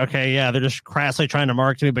like, okay, yeah, they're just crassly trying to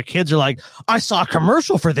market to me, but kids are like, I saw a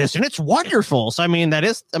commercial for this and it's wonderful. So I mean,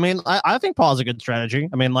 I think Paul's a good strategy.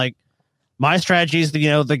 I mean, like my strategy is the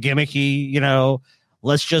gimmicky,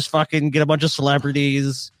 let's just fucking get a bunch of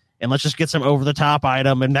celebrities and let's just get some over the top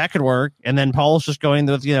item, and that could work. And then Paul's just going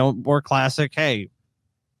with more classic. Hey,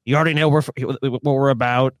 you already know what we're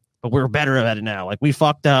about, but we're better at it now. Like we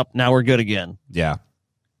fucked up, now we're good again. Yeah,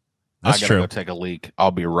 that's true. Go take a leak.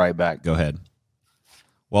 I'll be right back. Go ahead.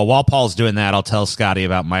 Well, while Paul's doing that, I'll tell Scotty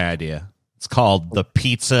about my idea. It's called the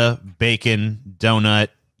Pizza Bacon Donut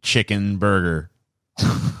Chicken Burger.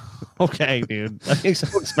 Okay, dude. That makes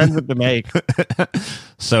so expensive to make.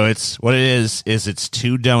 So it's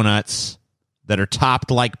 2 donuts that are topped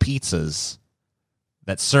like pizzas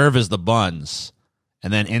that serve as the buns.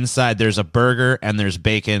 And then inside there's a burger and there's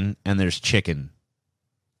bacon and there's chicken.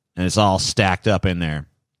 And it's all stacked up in there.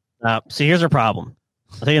 See, here's our problem.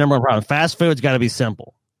 I'll tell you number one problem. Fast food's got to be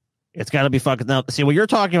simple. It's got to be fucking. Now, see, what you're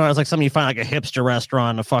talking about is like something you find like a hipster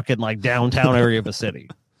restaurant in a fucking like downtown area of a city.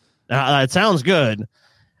 Now, it sounds good,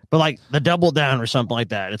 but like the Double Down or something like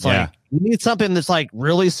that. It's like you need something that's like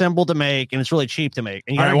really simple to make and it's really cheap to make.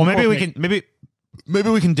 And all right, well, maybe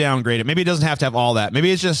we can downgrade it. Maybe it doesn't have to have all that.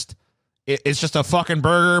 Maybe it's just a fucking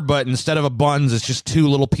burger, but instead of a buns, it's just 2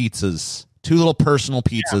 little pizzas, 2 little personal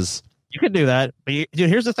pizzas. Yeah, you could do that, but dude,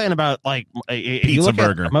 here's the thing about like pizza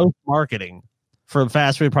burger. At most marketing for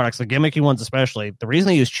fast food products, the gimmicky ones especially, the reason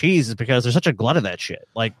they use cheese is because there's such a glut of that shit.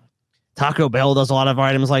 Like Taco Bell does a lot of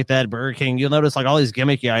items like that. Burger King, you'll notice like all these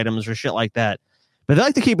gimmicky items or shit like that. But they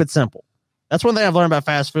like to keep it simple. That's one thing I've learned about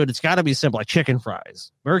fast food. It's got to be simple, like chicken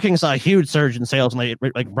fries. Burger King saw a huge surge in sales when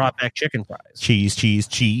they like brought back chicken fries. Cheese, cheese,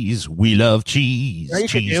 cheese. We love cheese.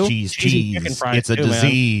 Cheese. It's a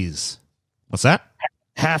disease. Man. What's that?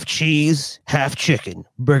 Half cheese, half chicken.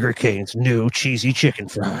 Burger King's new cheesy chicken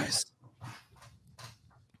fries.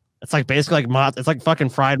 It's like basically like it's like fucking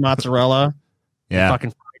fried mozzarella. Yeah.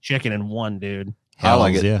 Fucking fried chicken in one, dude. I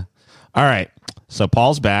like it. Yeah. All right. So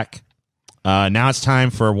Paul's back. Now it's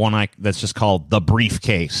time for one that's just called The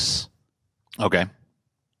Briefcase. Okay.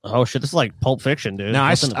 Oh shit! This is like Pulp Fiction, dude. Now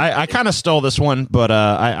I kind of stole this one, but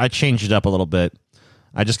I changed it up a little bit.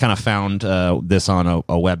 I just kind of found this on a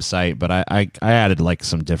website, but I added like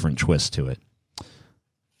some different twists to it.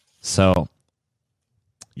 So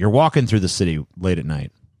you're walking through the city late at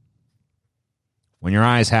night when your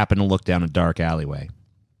eyes happen to look down a dark alleyway.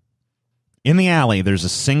 In the alley, there's a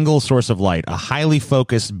single source of light, a highly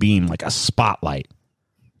focused beam, like a spotlight,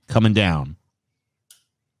 coming down.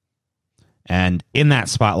 And in that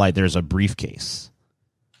spotlight, there's a briefcase.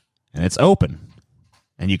 And it's open.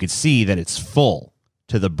 And you can see that it's full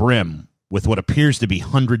to the brim with what appears to be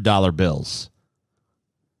 $100 bills.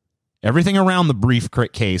 Everything around the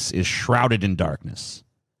briefcase is shrouded in darkness.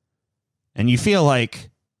 And you feel like,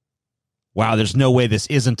 wow, there's no way this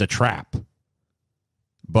isn't a trap.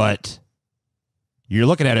 But you're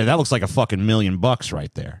looking at it, that looks like a fucking $1 million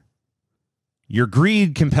right there. Your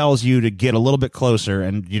greed compels you to get a little bit closer,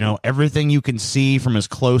 and you know everything you can see from as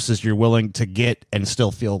close as you're willing to get and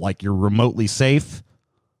still feel like you're remotely safe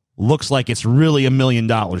looks like it's really $1 million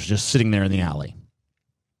just sitting there in the alley.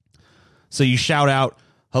 So you shout out,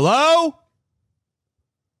 "Hello?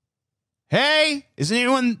 Hey, is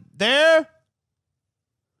anyone there?"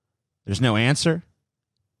 There's no answer.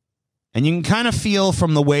 And you can kind of feel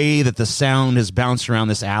from the way that the sound has bounced around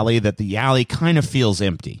this alley that the alley kind of feels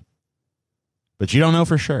empty. But you don't know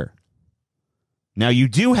for sure. Now, you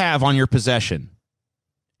do have on your possession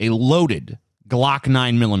a loaded Glock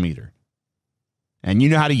 9mm. And you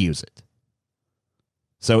know how to use it.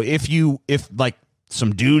 So if like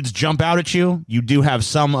some dudes jump out at you, you do have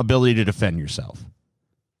some ability to defend yourself.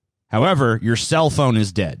 However, your cell phone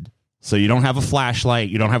is dead. So you don't have a flashlight.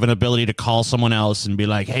 You don't have an ability to call someone else and be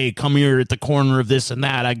like, "Hey, come here at the corner of this and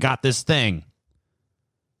that. I got this thing."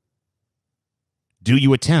 Do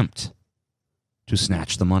you attempt to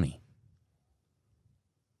snatch the money?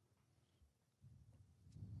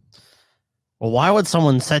 Well, why would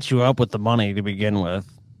someone set you up with the money to begin with?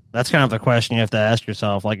 That's kind of the question you have to ask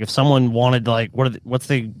yourself. Like, if someone wanted to, like, what's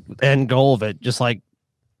the end goal of it? Just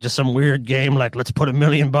some weird game, like, let's put $1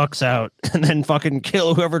 million out and then fucking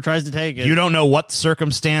kill whoever tries to take it. You don't know what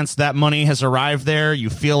circumstance that money has arrived there. You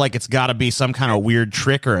feel like it's got to be some kind of weird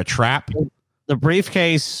trick or a trap. The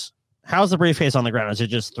briefcase. How's the briefcase on the ground? Is it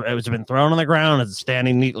just it's been thrown on the ground? Is it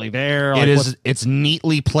standing neatly there? Like, It's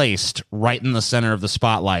neatly placed right in the center of the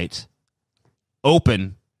spotlight,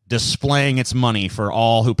 open, displaying its money for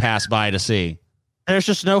all who pass by to see. There's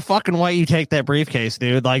just no fucking way you take that briefcase,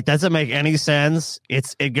 dude. Like, doesn't make any sense.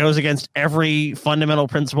 It goes against every fundamental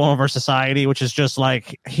principle of our society, which is just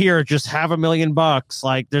like, here, just have $1 million.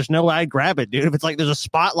 Like, there's no way I'd grab it, dude. If it's like there's a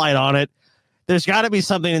spotlight on it, there's got to be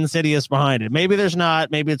something insidious behind it. Maybe there's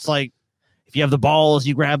not. Maybe it's like, if you have the balls,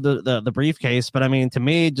 you grab the briefcase. But I mean, to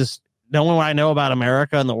me, just knowing what I know about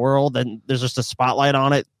America and the world, and there's just a spotlight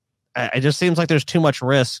on it, it just seems like there's too much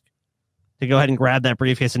risk to go ahead and grab that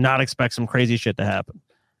briefcase and not expect some crazy shit to happen.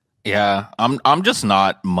 Yeah, I'm just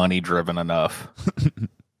not money driven enough.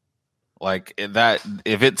 Like that,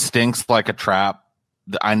 if it stinks like a trap,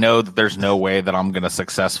 I know that there's no way that I'm going to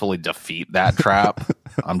successfully defeat that trap.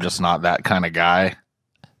 I'm just not that kind of guy.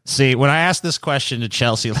 See, when I asked this question to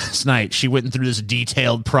Chelsea last night, she went through this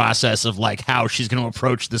detailed process of like how she's going to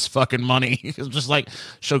approach this fucking money. It was just like,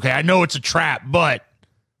 okay, I know it's a trap, but,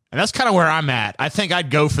 and that's kind of where I'm at. I think I'd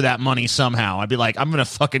go for that money somehow. I'd be like, I'm going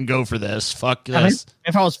to fucking go for this. Fuck this.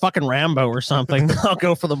 If I was fucking Rambo or something, I'll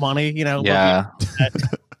go for the money, you know. Yeah.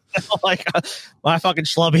 like my fucking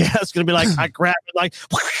schlubby ass is gonna be like, I grab it like,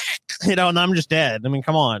 and I'm just dead. I mean,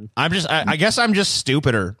 come on. I guess I'm just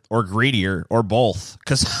stupider or greedier or both,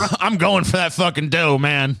 because I'm going for that fucking dough,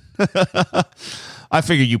 man. I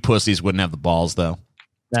figure you pussies wouldn't have the balls, though.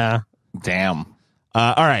 Nah. Damn.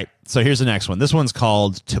 All right, so here's the next one. This one's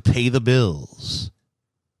called To Pay the Bills.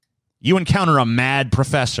 You encounter a mad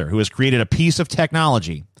professor who has created a piece of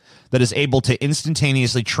technology that is able to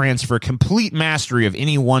instantaneously transfer complete mastery of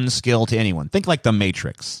any one skill to anyone. Think like the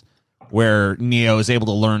Matrix, where Neo is able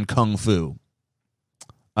to learn kung fu.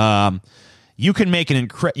 You can make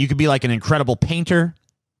you could be like an incredible painter,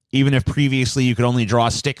 even if previously you could only draw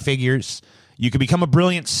stick figures. You could become a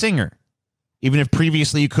brilliant singer, even if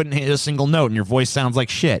previously you couldn't hit a single note and your voice sounds like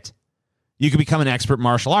shit. You could become an expert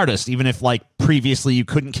martial artist, even if like previously you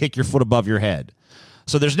couldn't kick your foot above your head.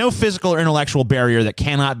 So there's no physical or intellectual barrier that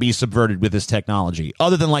cannot be subverted with this technology,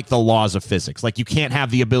 other than like the laws of physics. Like you can't have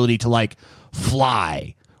the ability to like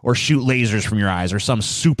fly or shoot lasers from your eyes or some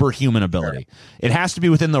superhuman ability. It has to be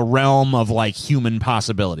within the realm of like human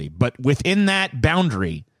possibility. But within that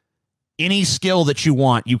boundary, any skill that you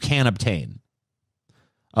want, you can obtain.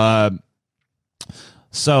 Listen,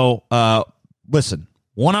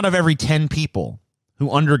 1 out of every 10 people who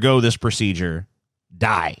undergo this procedure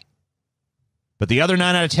die. But the other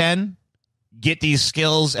 9 out of 10 get these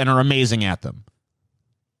skills and are amazing at them.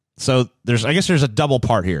 So I guess there's a double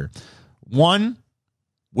part here. 1,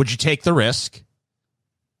 would you take the risk?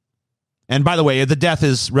 And by the way, the death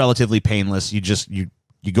is relatively painless. You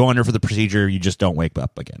go under for the procedure, you just don't wake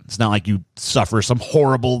up again. It's not like you suffer some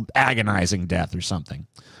horrible agonizing death or something.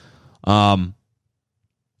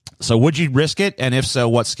 So would you risk it? And if so,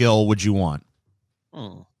 what skill would you want?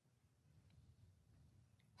 A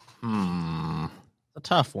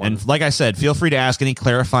tough one. And like I said, feel free to ask any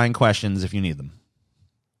clarifying questions if you need them.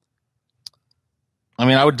 I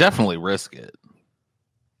mean, I would definitely risk it.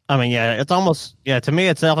 I mean, to me,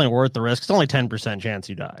 it's definitely worth the risk. It's only 10% chance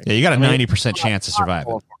you die. Yeah, you got a 90% chance to survive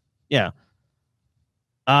it. Yeah.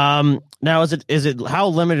 Now, is it how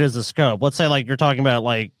limited is the scope? Let's say like you're talking about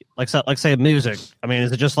like say music. I mean,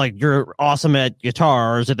 is it just like you're awesome at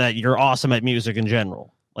guitar, or is it that you're awesome at music in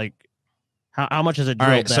general? Like, how much is it? All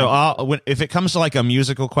right, down? so if it comes to like a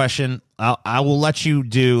musical question, I will let you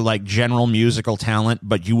do like general musical talent,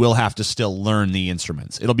 but you will have to still learn the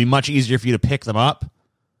instruments. It'll be much easier for you to pick them up.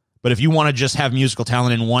 But if you want to just have musical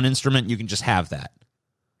talent in one instrument, you can just have that.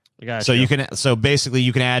 Gotcha. So basically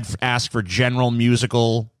you can ask for general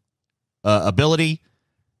musical ability,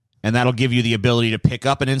 and that'll give you the ability to pick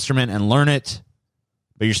up an instrument and learn it.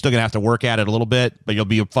 But you're still gonna have to work at it a little bit, but you'll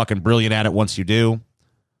be fucking brilliant at it once you do.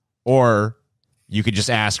 Or you could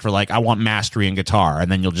just ask for like, I want mastery in guitar,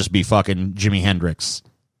 and then you'll just be fucking Jimi Hendrix.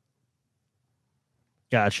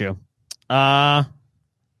 Got you. Yeah,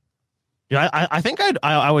 I think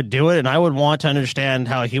I would do it, and I would want to understand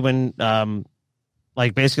how human,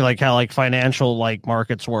 like basically like how like financial like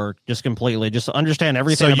markets work, just completely, just understand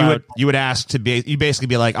everything. So you would ask you basically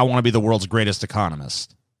be like, I want to be the world's greatest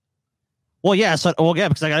economist. Well, yeah,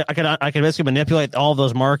 because I could basically manipulate all of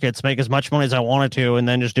those markets, make as much money as I wanted to, and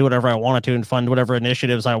then just do whatever I wanted to and fund whatever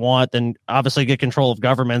initiatives I want. Then obviously get control of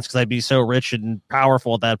governments because I'd be so rich and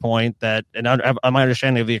powerful at that point my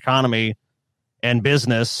understanding of the economy and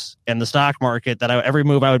business and the stock market that every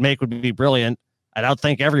move I would make would be brilliant. I'd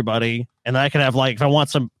outthink everybody, and then I could have like, if I want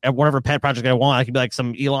some whatever pet project I want, I could be like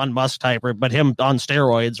some Elon Musk type, but him on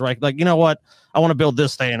steroids, right? Like, you know what? I want to build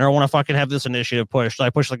this thing, or I want to fucking have this initiative pushed. So I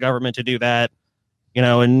push the government to do that,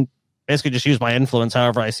 and basically just use my influence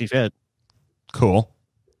however I see fit. Cool.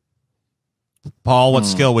 Paul, what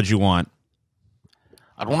skill would you want?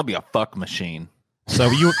 I'd want to be a fuck machine. So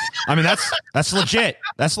that's legit.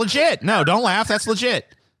 That's legit. No, don't laugh. That's legit.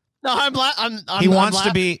 No, He wants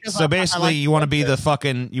to be. So basically, you want to be the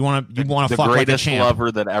fucking. You want to fuck like a greatest champ.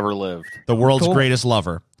 lover that ever lived. The world's greatest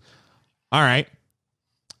lover. All right.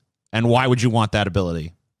 And why would you want that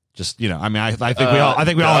ability? Just I mean, I think we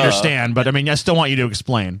all understand, but I mean, I still want you to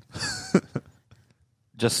explain.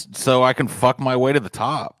 Just so I can fuck my way to the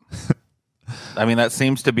top. I mean, that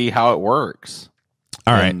seems to be how it works.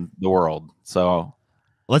 All right, in the world. So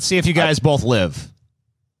let's see if you guys both live.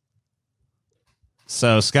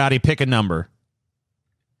 So, Scotty, pick a number.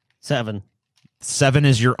 7. 7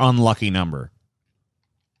 is your unlucky number.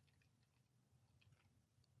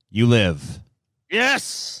 You live.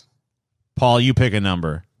 Yes. Paul, you pick a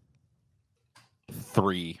number.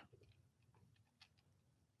 3.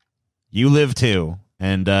 You live too,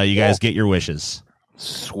 and you guys get your wishes.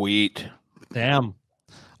 Sweet. Damn.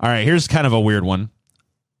 All right, here's kind of a weird one.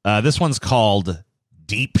 This one's called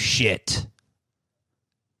Deep Shit.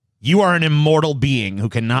 You are an immortal being who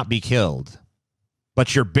cannot be killed,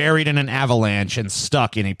 but you're buried in an avalanche and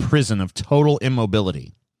stuck in a prison of total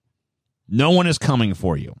immobility. No one is coming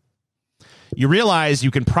for you. You realize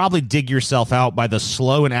you can probably dig yourself out by the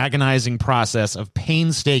slow and agonizing process of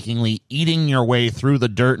painstakingly eating your way through the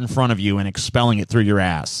dirt in front of you and expelling it through your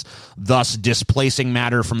ass, thus displacing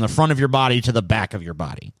matter from the front of your body to the back of your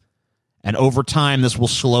body. And over time, this will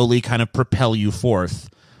slowly kind of propel you forth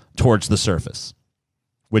towards the surface,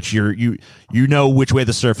 which you know which way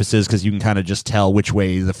the surface is because you can kind of just tell which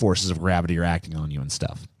way the forces of gravity are acting on you and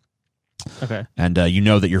stuff. Okay. And you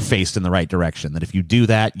know that you're faced in the right direction, that if you do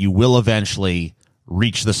that, you will eventually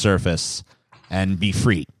reach the surface and be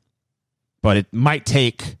free. But it might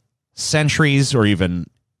take centuries or even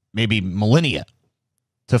maybe millennia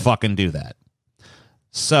to fucking do that.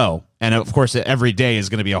 So, and of course, every day is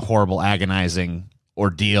going to be a horrible, agonizing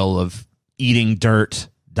ordeal of eating dirt,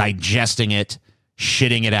 digesting it,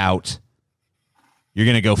 shitting it out. You're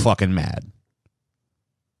going to go fucking mad.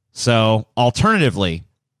 So, alternatively,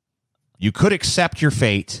 you could accept your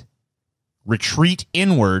fate, retreat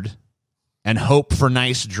inward, and hope for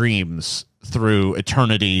nice dreams through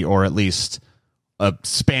eternity, or at least a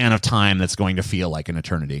span of time that's going to feel like an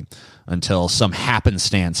eternity until some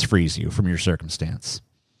happenstance frees you from your circumstance.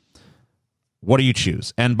 What do you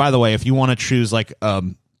choose? And by the way, if you want to choose like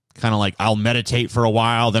kind of like I'll meditate for a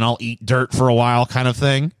while, then I'll eat dirt for a while kind of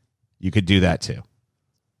thing, you could do that too.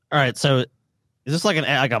 All right, so is this like a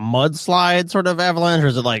mudslide sort of avalanche, or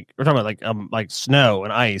is it like we're talking about like snow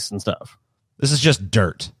and ice and stuff? This is just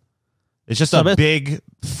dirt. It's just a big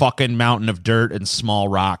fucking mountain of dirt and small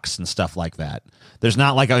rocks and stuff like that. There's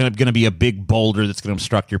not like going to be a big boulder that's going to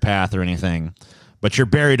obstruct your path or anything, but you're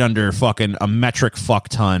buried under fucking a metric fuck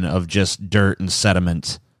ton of just dirt and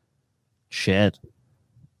sediment. Shit.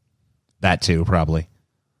 That too, probably.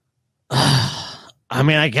 I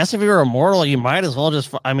mean, I guess if you were immortal, you might as well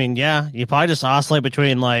just, I mean, yeah, you probably just oscillate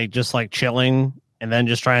between like just like chilling and then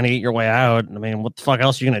just trying to eat your way out. I mean, what the fuck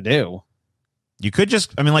else are you going to do? You could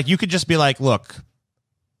just, I mean, like you could just be like, look,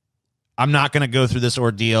 I'm not going to go through this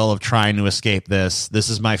ordeal of trying to escape this. This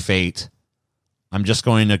is my fate. I'm just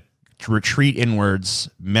going to retreat inwards,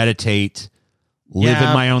 meditate, live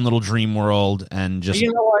in my own little dream world, and just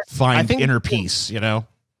find inner peace, you know?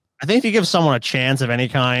 I think if you give someone a chance of any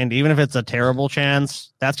kind, even if it's a terrible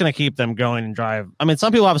chance, that's going to keep them going and drive. I mean,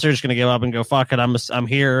 some people obviously are just going to give up and go, fuck it, I'm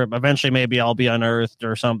here. Eventually, maybe I'll be unearthed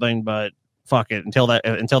or something, but fuck it. Until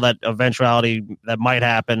that eventuality that might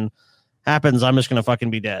happens, I'm just going to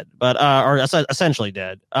fucking be dead. But, or essentially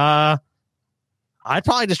dead. I'd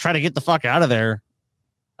probably just try to get the fuck out of there.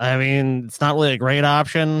 I mean, it's not really a great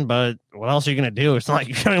option, but what else are you going to do? It's not like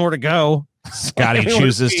you got anywhere to go. Scotty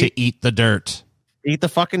chooses to eat the dirt. Eat the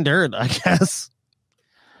fucking dirt, I guess.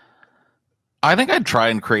 I think I'd try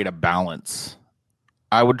and create a balance.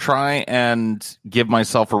 I would try and give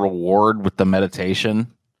myself a reward with the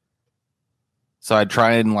meditation. So I'd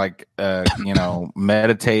try and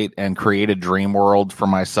meditate and create a dream world for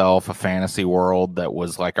myself, a fantasy world that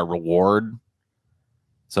was like a reward.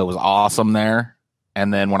 So it was awesome there.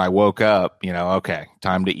 And then when I woke up, okay,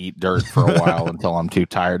 time to eat dirt for a while until I'm too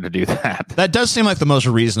tired to do that. That does seem like the most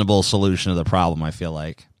reasonable solution to the problem, I feel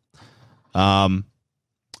like. All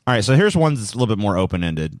right, so here's one that's a little bit more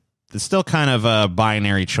open-ended. It's still kind of a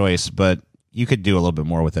binary choice, but you could do a little bit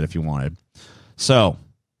more with it if you wanted. So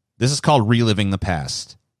this is called reliving the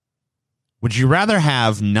past. Would you rather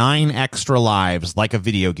have 9 extra lives like a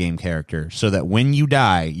video game character so that when you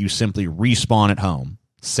die, you simply respawn at home,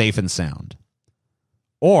 safe and sound?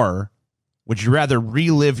 Or would you rather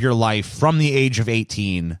relive your life from the age of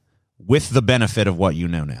 18 with the benefit of what you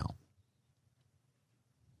know now?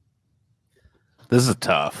 This is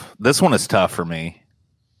tough. This one is tough for me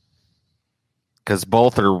because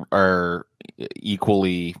both are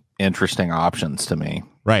equally interesting options to me.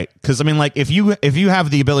 Right. Because, I mean, like, if you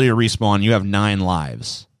have the ability to respawn, you have 9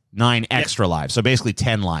 lives, 9 extra lives. So basically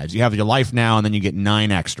 10 lives. You have your life now, and then you get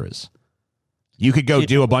 9 extras. You could go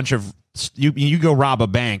do a bunch of... You go rob a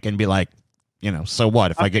bank and be like, so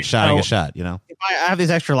what? If I get shot, I get shot, If I have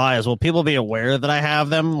these extra lives, will people be aware that I have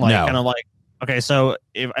them? Like, no. Kind of like, okay, so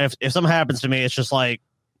if something happens to me, it's just like,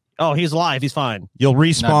 oh, he's alive, he's fine. You'll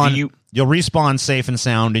respawn. Now, you'll respawn safe and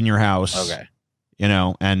sound in your house. Okay.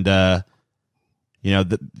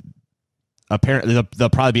 Apparently there'll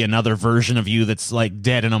probably be another version of you that's like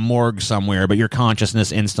dead in a morgue somewhere, but your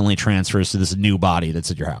consciousness instantly transfers to this new body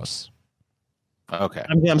that's at your house. Okay.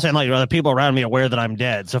 I'm saying like the people around me aware that I'm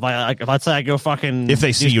dead. So if let's say I go fucking, if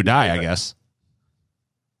they see you die, I guess.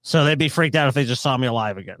 So they'd be freaked out if they just saw me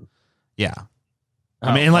alive again. Yeah.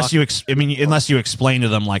 I mean, unless you explain to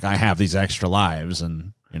them like I have these extra lives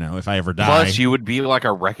and You know, if I ever die. Plus, you would be like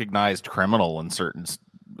a recognized criminal in certain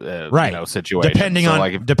situations.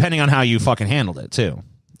 Depending on how you fucking handled it too.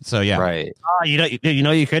 So yeah, right.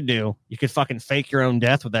 You could do. You could fucking fake your own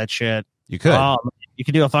death with that shit. You could. You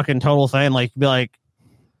could do a fucking total thing. Like be like,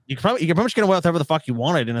 you could pretty much get away with whatever the fuck you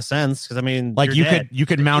wanted in a sense. Because I mean, like you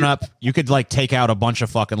could mount up. You could like take out a bunch of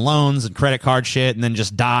fucking loans and credit card shit, and then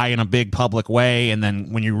just die in a big public way. And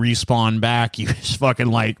then when you respawn back, you just fucking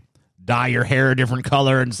like dye your hair a different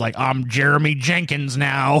color, and it's like I'm Jeremy Jenkins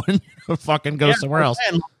now, and fucking go somewhere else.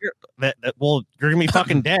 You're gonna be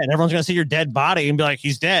fucking dead. Everyone's gonna see your dead body and be like,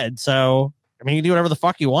 he's dead. So I mean, you can do whatever the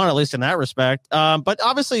fuck you want, at least in that respect. But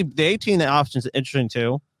obviously, the 18 option is interesting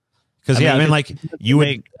too. Because like you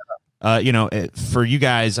would, for you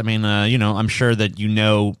guys, I mean, I'm sure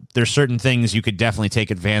that there's certain things you could definitely take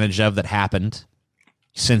advantage of that happened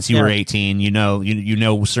since you were 18. You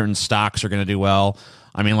know, certain stocks are going to do well.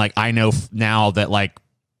 I mean, like I know now that like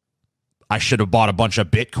I should have bought a bunch of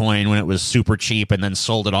Bitcoin when it was super cheap and then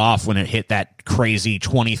sold it off when it hit that crazy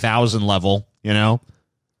 20,000 level. You know.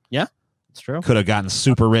 Yeah. It's true. Could have gotten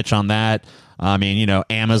super rich on that. I mean,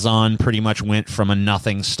 Amazon pretty much went from a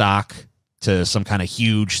nothing stock to some kind of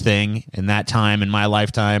huge thing in that time in my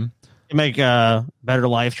lifetime. You make better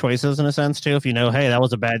life choices in a sense too. If you know, hey, that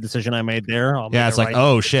was a bad decision I made there. It's like,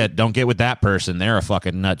 oh shit, don't get with that person. They're a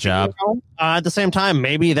fucking nut job. At the same time,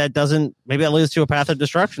 maybe that leads to a path of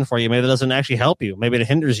destruction for you. Maybe that doesn't actually help you. Maybe it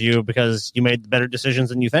hinders you because you made better decisions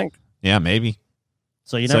than you think. Yeah, maybe.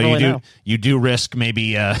 So you never really know. You do risk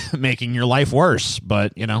maybe making your life worse,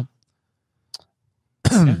 but to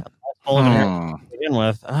begin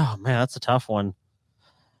with. Oh man, that's a tough one.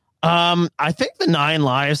 I think the 9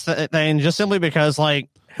 lives thing, just simply because like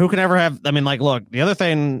who can ever have? I mean, like, look, the other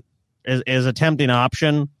thing is a tempting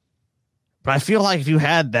option, but I feel like if you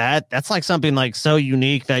had that, that's like something like so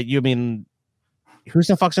unique that who's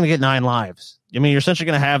the fuck's gonna get 9 lives? I mean, you're essentially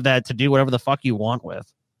gonna have that to do whatever the fuck you want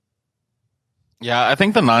with. Yeah, I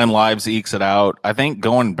think the 9 lives ekes it out. I think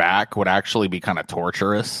going back would actually be kind of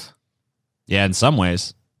torturous. Yeah, in some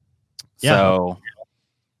ways. So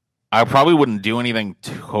I probably wouldn't do anything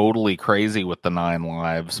totally crazy with the 9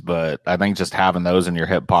 lives, but I think just having those in your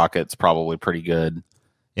hip pocket's probably pretty good.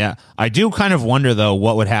 Yeah, I do kind of wonder though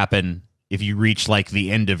what would happen if you reach like the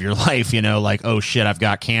end of your life, like, oh shit, I've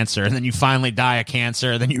got cancer, and then you finally die of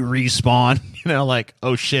cancer, and then you respawn, like,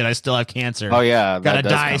 oh shit, I still have cancer. Oh yeah,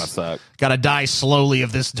 gotta die slowly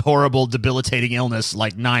of this horrible, debilitating illness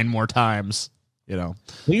like 9 more times. Well,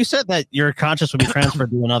 you said that your conscious would be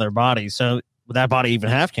transferred to another body, so would that body even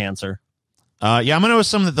have cancer? I'm going to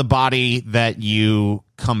assume that the body that you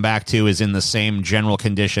come back to is in the same general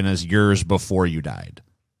condition as yours before you died.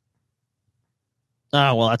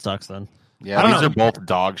 Oh well, that sucks then. Yeah, these are both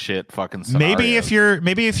dog shit fucking scenarios.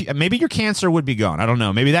 Maybe your cancer would be gone. I don't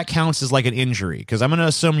know. Maybe that counts as like an injury because I'm going to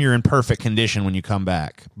assume you're in perfect condition when you come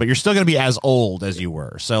back, but you're still going to be as old as you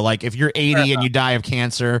were. So like if you're 80 and you die of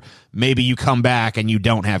cancer, maybe you come back and you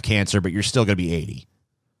don't have cancer, but you're still going to be 80.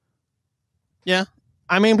 Yeah.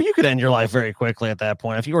 I mean, but you could end your life very quickly at that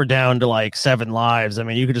point. If you were down to like 7 lives, I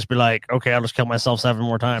mean, you could just be like, okay, I'll just kill myself 7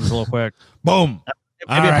 more times real quick. Boom.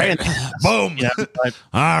 All right. Boom. Yeah, but,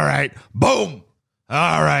 all right. Boom.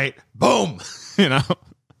 All right. Boom. I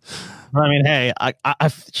mean, hey,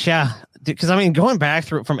 because I mean, going back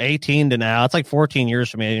through from 18 to now, it's like 14 years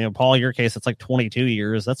for me. Paul, your case, it's like 22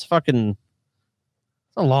 years. That's a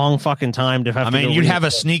long fucking time to have. I mean, you'd have a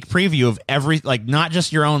sneak preview of not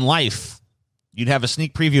just your own life. You'd have a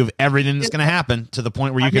sneak preview of everything that's going to happen to the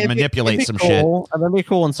point where you could manipulate some shit. That'd be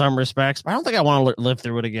cool in some respects, but I don't think I want to live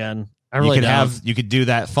through it again. You could do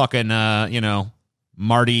that fucking,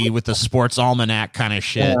 Marty with the sports almanac kind of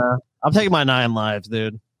shit. Yeah, I'm taking my 9 lives,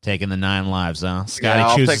 dude. Taking the 9 lives, huh? Scotty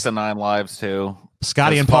I'll take the 9 lives too.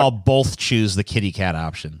 Scotty and Paul both choose the kitty cat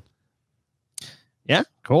option. Yeah,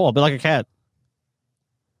 cool. I'll be like a cat.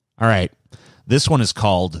 All right. This one is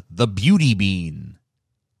called the Beauty Bean.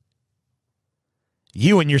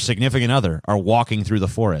 You and your significant other are walking through the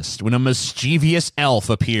forest when a mischievous elf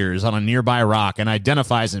appears on a nearby rock and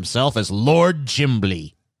identifies himself as Lord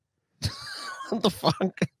Gimbly. What the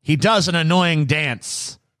fuck? He does an annoying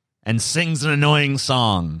dance and sings an annoying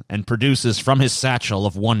song and produces from his satchel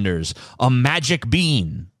of wonders a magic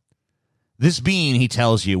bean. This bean, he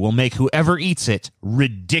tells you, will make whoever eats it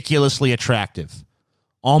ridiculously attractive,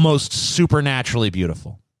 almost supernaturally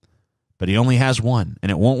beautiful. But he only has one, and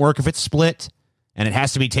it won't work if it's split. And it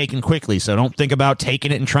has to be taken quickly, so don't think about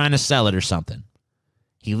taking it and trying to sell it or something.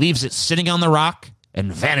 He leaves it sitting on the rock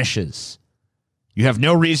and vanishes. You have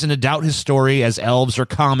no reason to doubt his story, as elves are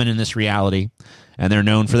common in this reality, and they're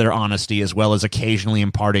known for their honesty as well as occasionally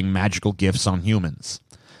imparting magical gifts on humans.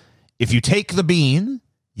 If you take the bean,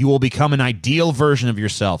 you will become an ideal version of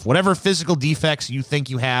yourself. Whatever physical defects you think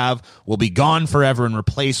you have will be gone forever and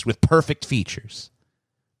replaced with perfect features.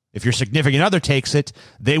 If your significant other takes it,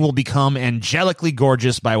 they will become angelically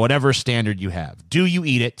gorgeous by whatever standard you have. Do you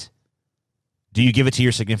eat it? Do you give it to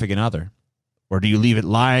your significant other? Or do you leave it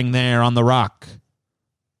lying there on the rock?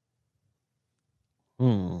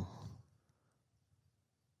 Hmm.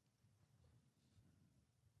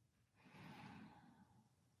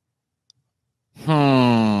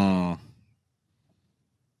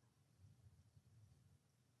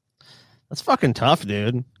 That's fucking tough,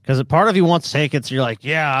 dude. Because a part of you wants to take it, so you're like,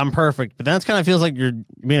 yeah, I'm perfect. But then it kind of feels like you're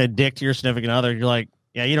being a dick to your significant other. You're like,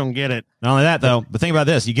 yeah, you don't get it. Not only that, though, but think about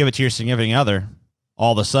this. You give it to your significant other,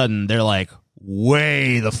 all of a sudden, they're like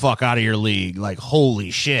way the fuck out of your league. Like, holy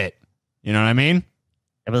shit. You know what I mean?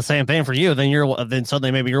 Yeah, but the same thing for you. Then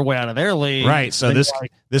suddenly maybe you're way out of their league. Right. So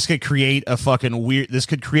this could create a fucking weird, this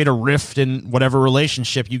could create a rift in whatever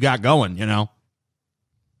relationship you got going, you know?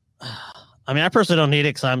 I mean, I personally don't need it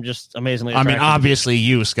because I'm just amazingly attractive. attractive. I mean, obviously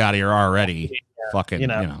you, Scotty, are already fucking, you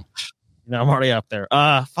know, I'm already up there.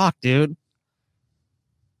 Fuck, dude.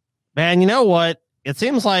 Man, you know what? It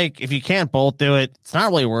seems like if you can't both do it, it's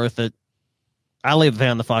not really worth it. I leave the thing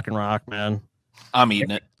on the fucking rock, man. I'm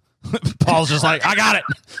eating it. Paul's just like, I got it.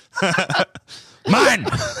 Mine.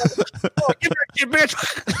 Oh, give back your bitch.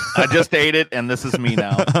 I just ate it, and this is me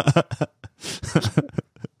now.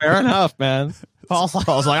 Fair enough, man. Paul's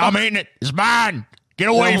like, I'm eating it. It's mine. Get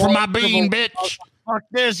away from my bean, bitch. Fuck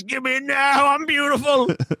this. Give me it now. I'm beautiful.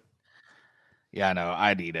 Yeah, I know.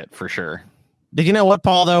 I'd eat it for sure. Did you know what,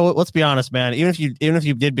 Paul, though? Let's be honest, man. Even if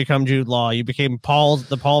you did become Jude Law, you became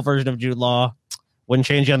the Paul version of Jude Law. Wouldn't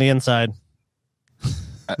change you on the inside.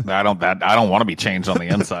 I don't want to be changed on the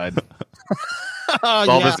inside.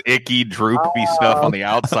 All this icky, droopy stuff on the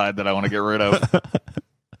outside that I want to get rid of.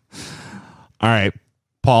 All right,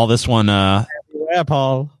 Paul, this one yeah,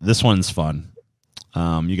 Paul. This one's fun.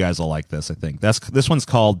 You guys will like this, I think. This one's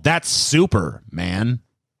called That's Super, Man.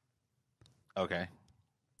 Okay.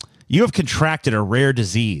 You have contracted a rare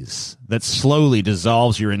disease that slowly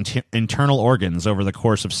dissolves your internal organs over the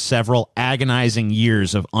course of several agonizing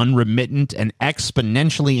years of unremittent and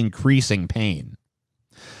exponentially increasing pain.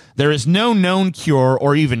 There is no known cure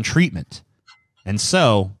or even treatment, and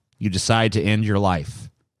so you decide to end your life.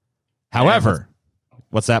 However,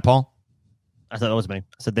 what's that, Paul? I thought that was me. I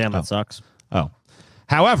said, damn, that sucks. Oh.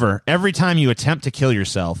 However, every time you attempt to kill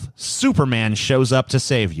yourself, Superman shows up to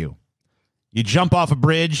save you. You jump off a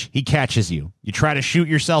bridge, he catches you. You try to shoot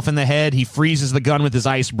yourself in the head, he freezes the gun with his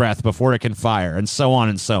ice breath before it can fire, and so on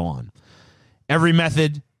and so on. Every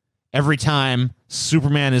method, every time,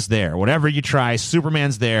 Superman is there. Whatever you try,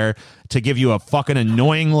 Superman's there to give you a fucking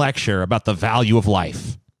annoying lecture about the value of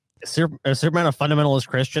life. Is Superman a fundamentalist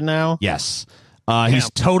Christian now? Yes. He's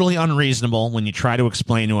totally unreasonable when you try to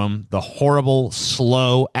explain to him the horrible,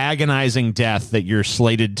 slow, agonizing death that you're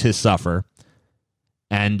slated to suffer.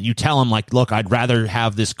 And you tell him, like, look, I'd rather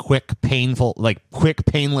have this quick,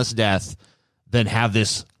 painless death than have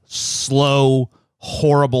this slow,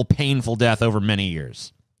 horrible, painful death over many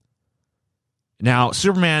years. Now,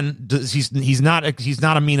 Superman, he's not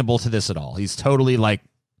amenable to this at all. He's totally like,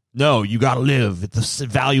 no, you got to live. It's the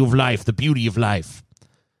value of life, the beauty of life.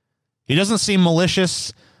 He doesn't seem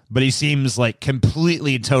malicious, but he seems like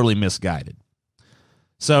completely and totally misguided.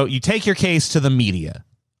 So you take your case to the media,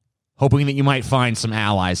 hoping that you might find some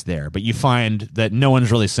allies there, but you find that no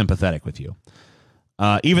one's really sympathetic with you.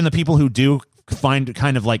 Even the people who do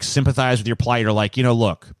kind of like sympathize with your plight are like,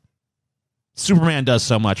 look, Superman does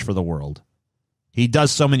so much for the world. He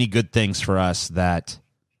does so many good things for us that,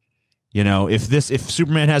 if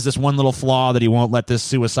Superman has this one little flaw that he won't let this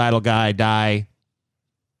suicidal guy die,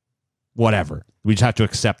 whatever. We just have to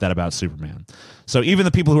accept that about Superman. So even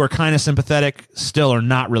the people who are kind of sympathetic still are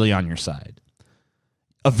not really on your side.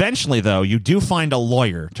 Eventually, though, you do find a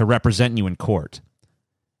lawyer to represent you in court.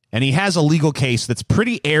 And he has a legal case that's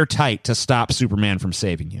pretty airtight to stop Superman from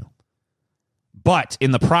saving you. But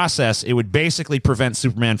in the process, it would basically prevent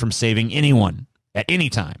Superman from saving anyone at any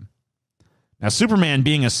time. Now, Superman,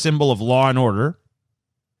 being a symbol of law and order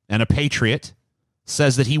and a patriot,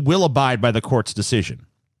 says that he will abide by the court's decision.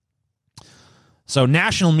 So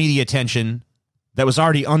national media attention that was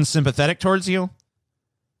already unsympathetic towards you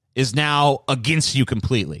is now against you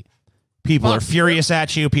completely. People are furious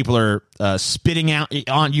at you. People are spitting out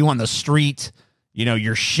on you on the street.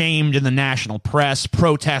 You're shamed in the national press.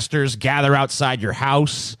 Protesters gather outside your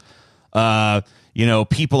house. People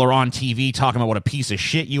are on TV talking about what a piece of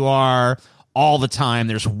shit you are. all the time.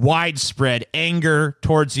 There's widespread anger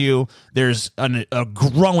towards you. There's a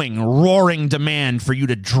growing, roaring demand for you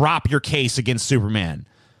to drop your case against Superman.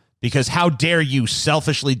 Because how dare you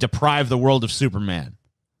selfishly deprive the world of Superman?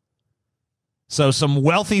 So some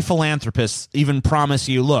wealthy philanthropists even promise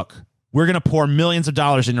you, look, we're going to pour millions of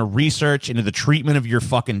dollars into research, into the treatment of your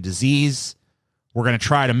fucking disease. We're going to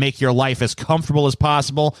try to make your life as comfortable as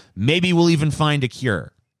possible. Maybe we'll even find a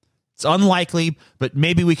cure. It's unlikely, but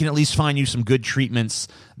maybe we can at least find you some good treatments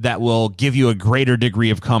that will give you a greater degree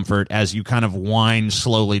of comfort as you kind of wind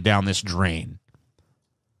slowly down this drain.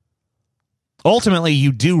 Ultimately,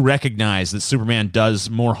 you do recognize that Superman does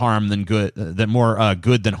more harm than good,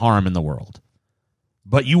 good than harm in the world.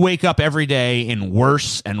 But you wake up every day in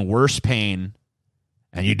worse and worse pain,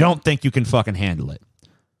 and you don't think you can fucking handle it.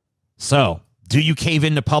 So, do you cave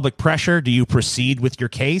into public pressure? Do you proceed with your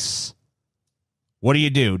case? What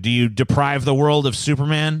do? Do you deprive the world of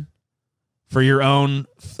Superman for your own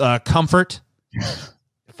comfort?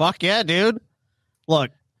 Fuck yeah, dude.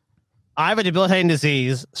 Look, I have a debilitating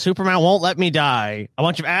disease. Superman won't let me die. A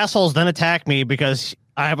bunch of assholes then attack me because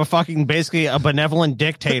I have basically a benevolent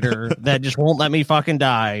dictator that just won't let me fucking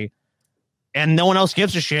die. And no one else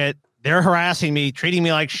gives a shit. They're harassing me, treating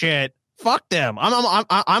me like shit. Fuck them.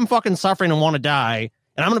 I'm fucking suffering and want to die.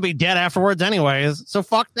 And I'm going to be dead afterwards anyways. So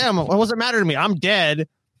fuck them. What does it matter to me? I'm dead.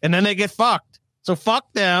 And then they get fucked. So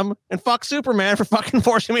fuck them and fuck Superman for fucking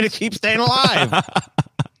forcing me to keep staying alive.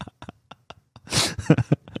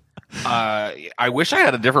 I wish I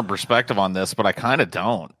had a different perspective on this, but I kind of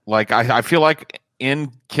don't. Like, I feel like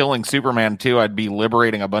in killing Superman 2, I'd be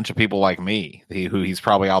liberating a bunch of people like me, who he's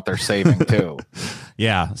probably out there saving too.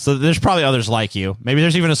 Yeah, so there's probably others like you. Maybe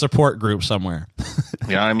there's even a support group somewhere.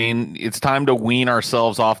 Yeah, I mean, it's time to wean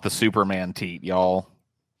ourselves off the Superman teat, y'all.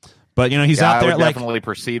 But, he's out there. I would definitely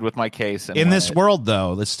proceed with my case. In this world,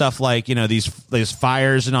 though, the stuff like, these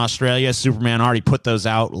fires in Australia, Superman already put those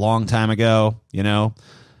out a long time ago, Well,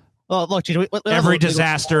 look, dude, every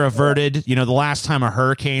disaster averted. The last time a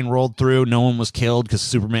hurricane rolled through, no one was killed because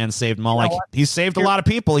Superman saved them all. Like, he saved a lot of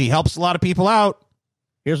people. He helps a lot of people out.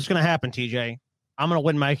 Here's what's going to happen, TJ. I'm going to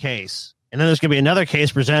win my case. And then there's going to be another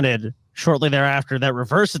case presented shortly thereafter that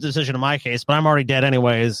reverses the decision of my case, but I'm already dead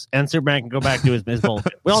anyways, and Superman can go back to his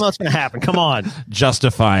bullshit. We all know what's going to happen. Come on.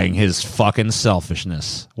 Justifying his fucking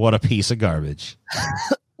selfishness. What a piece of garbage.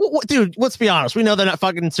 Dude, let's be honest. We know that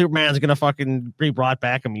fucking Superman's going to fucking be brought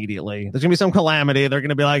back immediately. There's going to be some calamity. They're going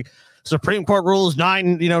to be like, Supreme Court rules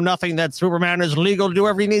 9-0 that Superman is legal to do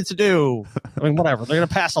whatever he needs to do. I mean, whatever. They're going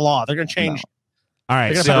to pass a law. They're going to change. No. All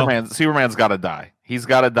right. So Superman's got to die. He's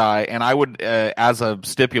got to die. And I would, as a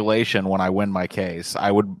stipulation, when I win my case, I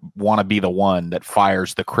would want to be the one that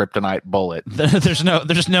fires the kryptonite bullet. There's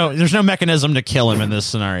no mechanism to kill him in this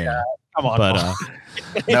scenario. Yeah, come on. But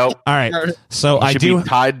nope. All right. So he I should do be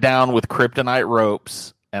tied down with kryptonite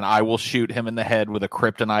ropes, and I will shoot him in the head with a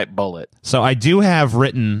kryptonite bullet. So I do have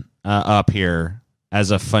written up here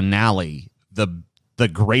as a finale the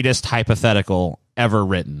greatest hypothetical ever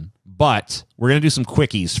written. But we're gonna do some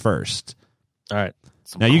quickies first. All right.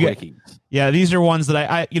 Now these are ones that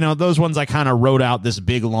I those ones I kind of wrote out this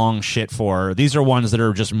big long shit for. These are ones that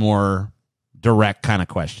are just more direct kind of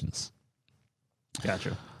questions.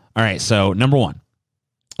 Gotcha. All right. So number one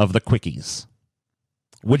of the quickies.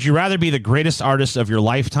 Would you rather be the greatest artist of your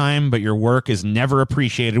lifetime, but your work is never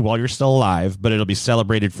appreciated while you're still alive, but it'll be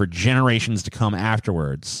celebrated for generations to come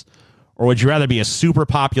afterwards? Or would you rather be a super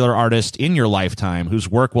popular artist in your lifetime whose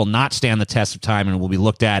work will not stand the test of time and will be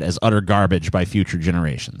looked at as utter garbage by future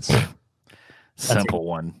generations? Simple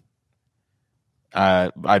one.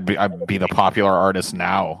 I'd be the popular artist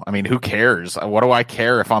now. I mean, who cares? What do I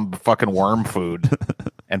care if I'm fucking worm food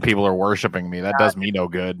and people are worshiping me? That does me no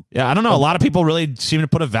good. Yeah, I don't know. A lot of people really seem to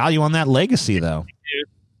put a value on that legacy, though.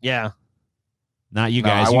 Yeah. Not you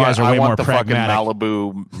guys. You guys are way more pragmatic. I want the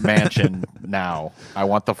fucking Malibu mansion now. I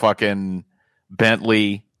want the fucking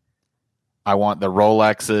Bentley. I want the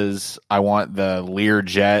Rolexes. I want the Lear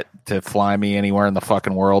jet to fly me anywhere in the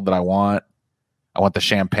fucking world that I want. I want the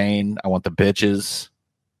champagne. I want the bitches.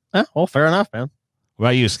 Well, fair enough, man. What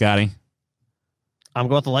about you, Scotty? I'm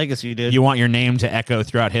going with the legacy, dude. You want your name to echo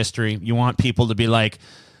throughout history. You want people to be like,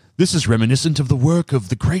 this is reminiscent of the work of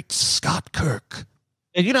the great Scott Kirk.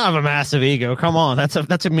 If you don't have a massive ego, come on.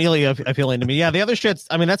 That's immediately appealing to me. Yeah, the other shit's,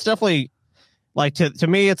 I mean, that's definitely, like, to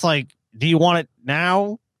me, it's like, do you want it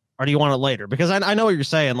now or do you want it later? Because I know what you're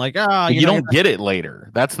saying. Like, you don't get it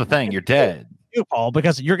later. That's the thing. You're dead. You, Paul,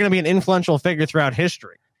 because you're going to be an influential figure throughout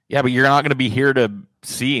history. Yeah, but you're not going to be here to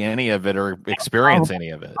see any of it or experience any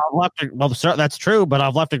of it. That's true, but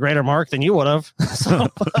I've left a greater mark than you would have. So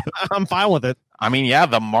I'm fine with it. I mean, yeah,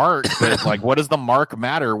 the mark, but like, what does the mark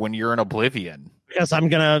matter when you're in oblivion? Yes, I'm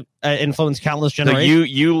going to influence countless generations. So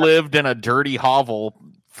you lived in a dirty hovel,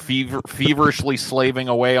 feverishly slaving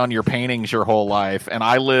away on your paintings your whole life, and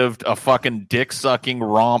I lived a fucking dick-sucking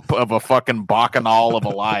romp of a fucking bacchanal of a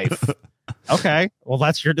life. Okay, well,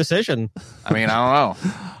 that's your decision. I mean, I don't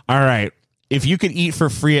know. All right. If you could eat for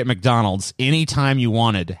free at McDonald's anytime you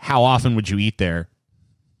wanted, how often would you eat there?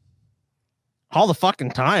 All the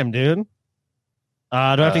fucking time, dude. Do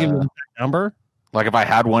I have to give you a number? Like if I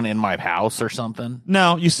had one in my house or something?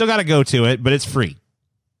 No, you still got to go to it, but it's free.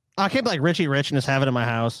 I can't be like Richie Rich and just have it in my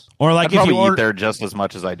house. Or like I'd probably eat there just as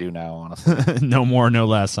much as I do now, honestly. No more, no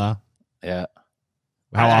less, huh? Yeah.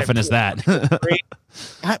 How often is that?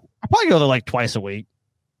 I probably go there like twice a week.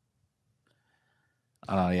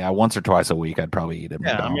 Yeah, once or twice a week, I'd probably eat it.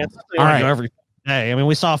 Yeah, I mean, all right. every day. I mean,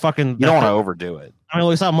 we saw fucking. You don't want to overdo it. I mean,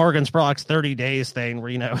 we saw Morgan Spurlock's 30 days thing where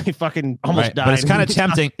he fucking almost died. But it's kind of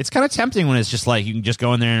tempting. It's kind of tempting when it's just like you can just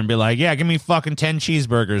go in there and be like, "Yeah, give me fucking 10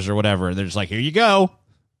 cheeseburgers or whatever." And they're just like, "Here you go."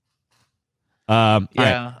 Yeah,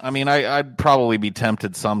 right. I mean, I'd probably be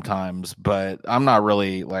tempted sometimes, but I'm not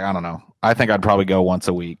really like, I don't know. I think I'd probably go once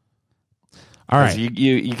a week. All right,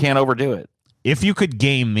 you can't overdo it. If you could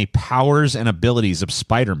gain the powers and abilities of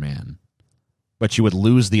Spider-Man, but you would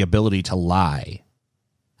lose the ability to lie,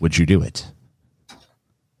 would you do it?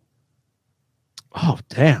 Oh,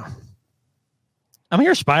 damn. I mean,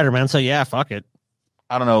 you're Spider-Man, so yeah, fuck it.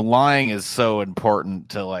 I don't know. Lying is so important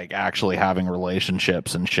to like actually having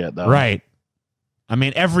relationships and shit, though. Right. I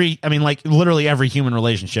mean, like literally every human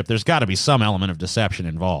relationship, there's got to be some element of deception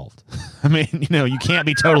involved. I mean, you can't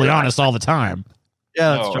be totally honest all the time.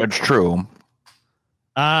 Yeah, that's true. It's true.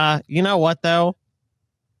 You know what though?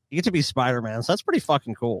 You get to be Spider-Man, so that's pretty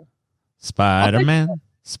fucking cool. Spider-Man.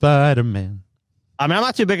 I mean, I'm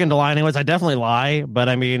not too big into lying anyways. I definitely lie, but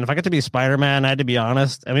I mean, if I get to be Spider-Man, I had to be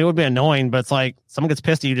honest. I mean, it would be annoying, but it's like someone gets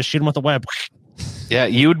pissed at you, just shoot him with a web. Yeah,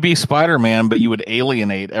 you would be Spider-Man, but you would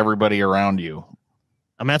alienate everybody around you.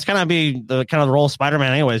 I mean, that's gonna be the role of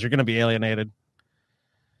Spider-Man anyways. You're gonna be alienated.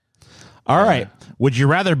 All right. Would you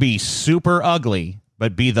rather be super ugly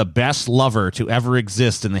but be the best lover to ever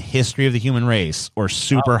exist in the history of the human race, or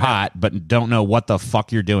super hot but don't know what the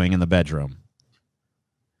fuck you're doing in the bedroom?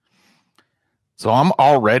 So I'm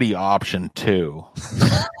already option 2.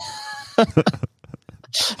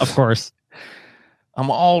 Of course. I'm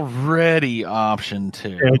already option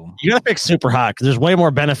 2. You gotta pick super hot because there's way more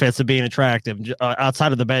benefits of being attractive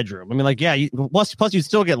outside of the bedroom. I mean, like, yeah, plus you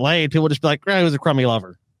still get laid. People just be like, he was a crummy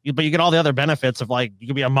lover. But you get all the other benefits of like, you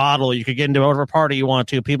could be a model, you could get into whatever party you want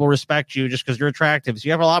to. People respect you just because you're attractive. So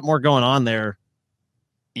you have a lot more going on there.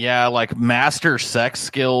 Yeah, like master sex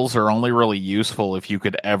skills are only really useful if you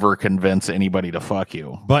could ever convince anybody to fuck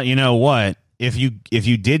you. But you know what? If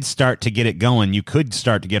you did start to get it going, you could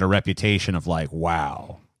start to get a reputation of like,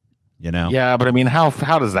 wow, Yeah, but I mean, how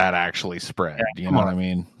does that actually spread? Yeah, you know what I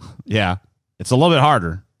mean? Yeah, it's a little bit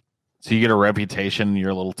harder. So you get a reputation in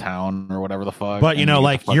your little town or whatever the fuck. But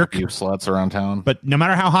like you're a few sluts around town. But no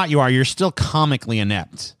matter how hot you are, you're still comically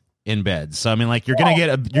inept in bed. So I mean, like you're gonna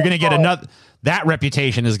get another. That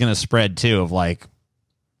reputation is gonna spread too. Of like,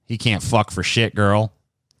 he can't fuck for shit, girl.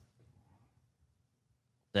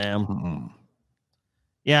 Damn. Mm-hmm.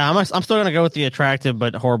 Yeah, I'm still gonna go with the attractive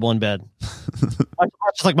but horrible in bed.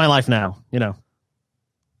 Just like my life now,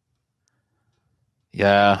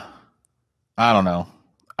 Yeah, I don't know.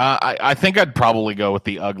 I think I'd probably go with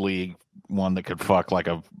the ugly one that could fuck like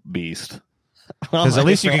a beast. Because at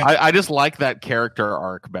least you can. I just like that character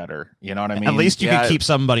arc better. You know what I mean? At least you can keep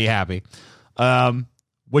somebody happy.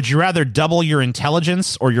 Would you rather double your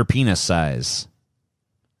intelligence or your penis size?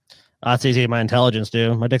 That's easy. My intelligence,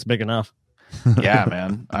 dude. My dick's big enough. Yeah,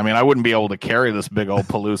 man. I mean, I wouldn't be able to carry this big old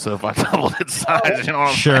Palooza if I doubled its size. You know what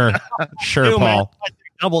I'm Sure, dude, Paul. Man,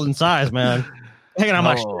 doubled in size, man. Hanging on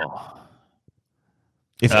my shit.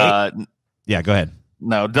 Yeah, go ahead.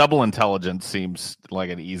 No, double intelligence seems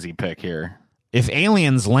like an easy pick here. If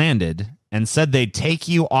aliens landed and said they'd take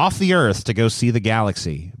you off the Earth to go see the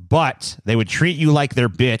galaxy, but they would treat you like their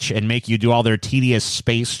bitch and make you do all their tedious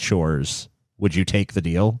space chores, would you take the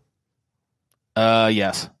deal?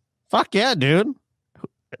 Yes. Fuck yeah, dude.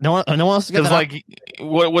 No one else to get that. Like,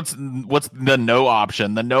 what's the no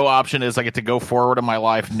option? The no option is I get to go forward in my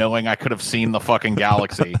life knowing I could have seen the fucking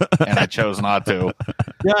galaxy and I chose not to.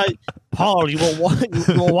 Yeah, Paul, you will walk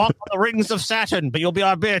on the rings of Saturn, but you'll be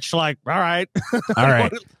our bitch. Like, all right. All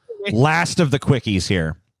right. Last of the quickies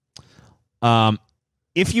here.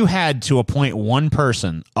 If you had to appoint one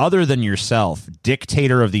person other than yourself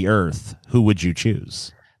dictator of the earth, who would you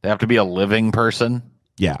choose? They have to be a living person.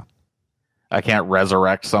 Yeah. I can't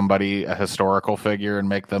resurrect somebody, a historical figure, and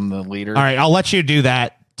make them the leader. All right, I'll let you do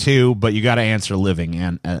that too, but you got to answer living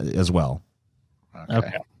and as well.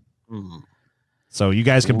 Okay. So you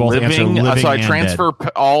guys can both answer living so I and transfer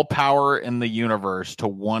dead. all power in the universe to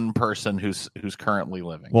one person who's currently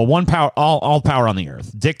living. Well, one power, all power on the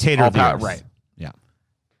earth, dictator of the earth. Right. Yeah.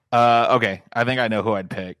 Okay. I think I know who I'd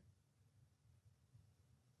pick.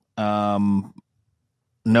 Noam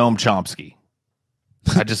Chomsky.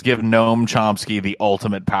 I just give Noam Chomsky the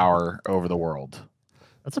ultimate power over the world.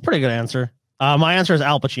 That's a pretty good answer. My answer is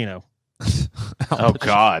Al Pacino. Oh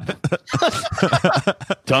God,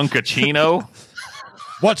 Dunkachino.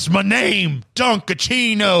 What's my name?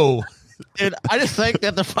 Dunkachino. Dude, I just think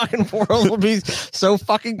that the fucking world would be so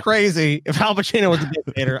fucking crazy if Al Pacino was a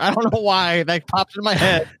dictator. I don't know why that popped in my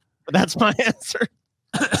head, but that's my answer.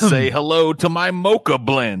 Say hello to my mocha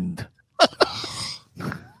blend.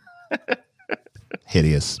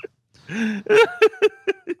 Hideous.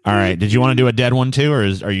 All right. Did you want to do a dead one too, or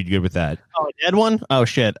are you good with that? Oh, a dead one? Oh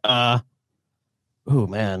shit. Oh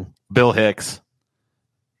man. Bill Hicks.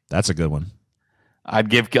 That's a good one. I'd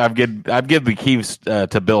give the keys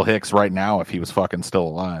to Bill Hicks right now if he was fucking still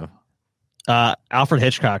alive. Alfred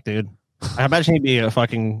Hitchcock, dude. I imagine he'd be a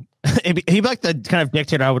fucking. He'd be like the kind of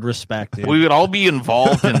dictator I would respect, dude. We would all be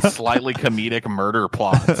involved in slightly comedic murder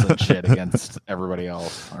plots and shit against everybody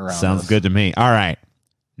else around. Sounds us. good to me. All right.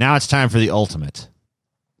 Now it's time for the ultimate.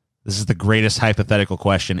 This is the greatest hypothetical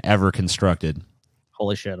question ever constructed.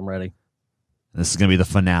 Holy shit, I'm ready. This is going to be the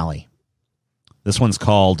finale. This one's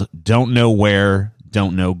called Don't Know Where,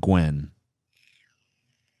 Don't Know Gwen.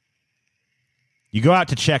 You go out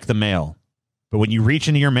to check the mail, but when you reach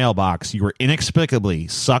into your mailbox, you are inexplicably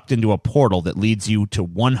sucked into a portal that leads you to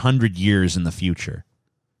 100 years in the future.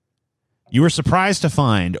 You were surprised to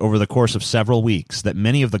find over the course of several weeks that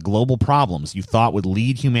many of the global problems you thought would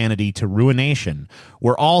lead humanity to ruination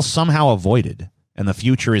were all somehow avoided, and the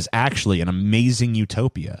future is actually an amazing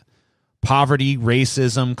utopia. Poverty,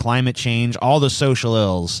 racism, climate change, all the social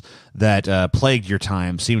ills that plagued your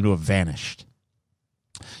time seem to have vanished.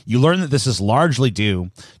 You learn that this is largely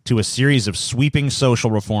due to a series of sweeping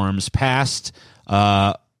social reforms passed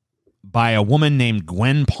by a woman named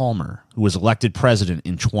Gwen Palmer, who was elected president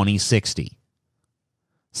in 2060.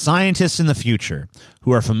 Scientists in the future,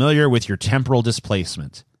 who are familiar with your temporal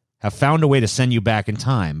displacement, have found a way to send you back in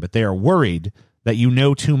time, but they are worried that you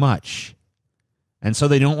know too much, and so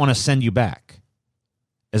they don't want to send you back.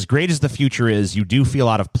 As great as the future is, you do feel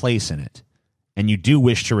out of place in it, and you do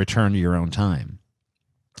wish to return to your own time.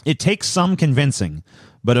 It takes some convincing,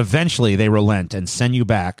 but eventually they relent and send you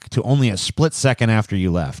back to only a split second after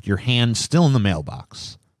you left, your hand still in the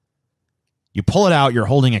mailbox. You pull it out, you're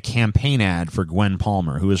holding a campaign ad for Gwen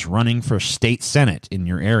Palmer, who is running for state senate in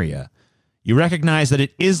your area. You recognize that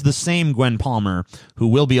it is the same Gwen Palmer who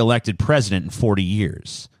will be elected president in 40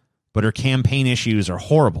 years, but her campaign issues are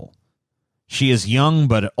horrible. She is young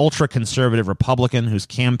but ultra-conservative Republican whose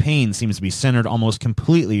campaign seems to be centered almost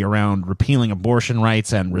completely around repealing abortion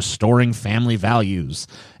rights and restoring family values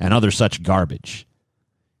and other such garbage.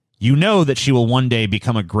 You know that she will one day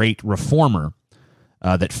become a great reformer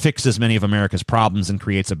that fixes many of America's problems and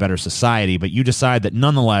creates a better society, but you decide that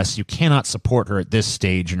nonetheless you cannot support her at this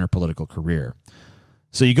stage in her political career.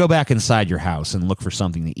 So you go back inside your house and look for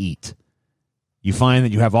something to eat. You find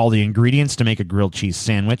that you have all the ingredients to make a grilled cheese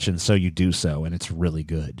sandwich, and so you do so, and it's really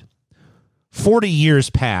good. 40 years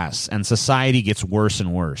pass, and society gets worse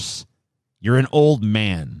and worse. You're an old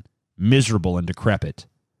man, miserable and decrepit.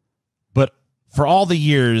 But for all the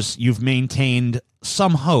years, you've maintained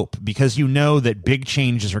some hope because you know that big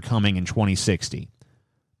changes are coming in 2060.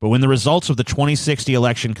 But when the results of the 2060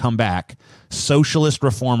 election come back, socialist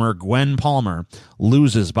reformer Gwen Palmer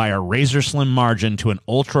loses by a razor-slim margin to an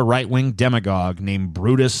ultra-right-wing demagogue named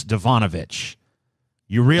Brutus Devanovich.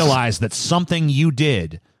 You realize that something you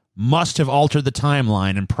did must have altered the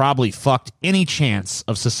timeline and probably fucked any chance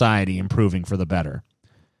of society improving for the better.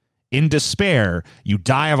 In despair, you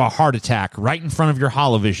die of a heart attack right in front of your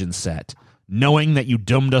holovision set, knowing that you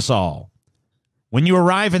doomed us all. When you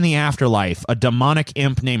arrive in the afterlife, a demonic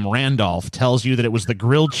imp named Randolph tells you that it was the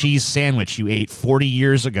grilled cheese sandwich you ate 40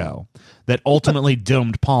 years ago that ultimately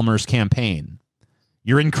doomed Palmer's campaign.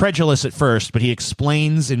 You're incredulous at first, but he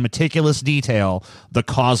explains in meticulous detail the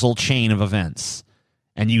causal chain of events,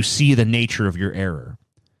 and you see the nature of your error.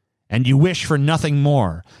 And you wish for nothing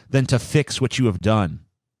more than to fix what you have done.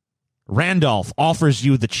 Randolph offers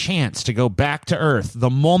you the chance to go back to Earth the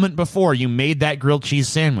moment before you made that grilled cheese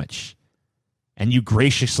sandwich. and you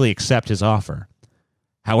graciously accept his offer.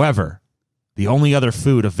 However, the only other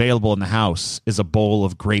food available in the house is a bowl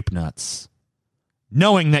of grape nuts.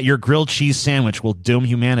 Knowing that your grilled cheese sandwich will doom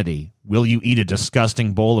humanity, will you eat a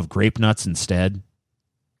disgusting bowl of grape nuts instead?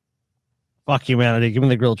 Fuck humanity. Give me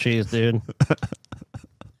the grilled cheese, dude.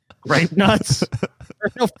 Grape nuts?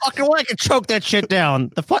 There's no fucking way I can choke that shit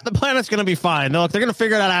down. The planet's going to be fine. They're going to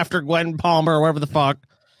figure it out after Gwen Palmer or whatever the fuck.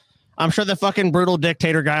 I'm sure the fucking brutal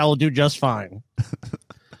dictator guy will do just fine.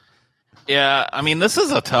 Yeah, I mean, this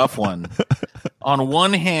is a tough one. On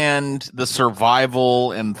one hand, the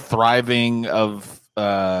survival and thriving of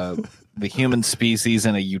the human species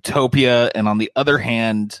in a utopia, and on the other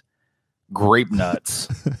hand, grape nuts.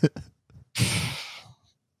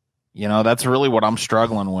 You know, that's really what I'm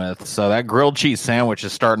struggling with. So that grilled cheese sandwich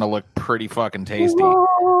is starting to look pretty fucking tasty.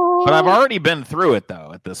 But I've already been through it,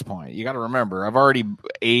 though, at this point. You got to remember, I've already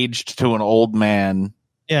aged to an old man.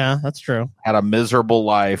 Yeah, that's true. Had a miserable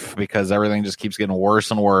life because everything just keeps getting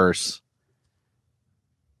worse and worse.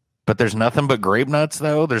 But there's nothing but grape nuts,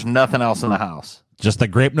 though. There's nothing else in the house. Just the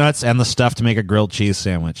grape nuts and the stuff to make a grilled cheese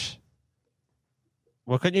sandwich.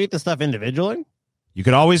 Well, couldn't you eat the stuff individually? You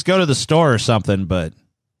could always go to the store or something, but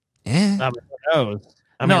Who knows?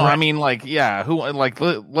 I mean,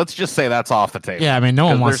 let's just say that's off the table. yeah, I mean, no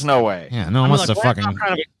one wants. There's no way. Yeah, no one wants to fucking. I'm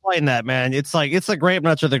trying to explain that, man. It's the grape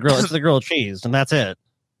nuts or the grill. It's the grilled cheese, and that's it.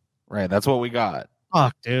 Right, that's what we got.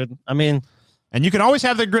 Fuck, dude. I mean, and you can always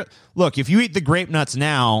have the look. If you eat the grape nuts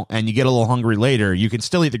now and you get a little hungry later, you can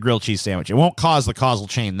still eat the grilled cheese sandwich. It won't cause the causal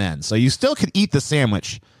chain then, so you still could eat the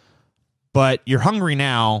sandwich, but you're hungry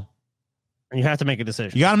now. And you have to make a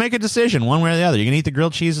decision. You got to make a decision one way or the other. You can eat the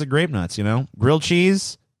grilled cheese or the grape nuts, you know? Grilled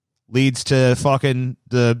cheese leads to fucking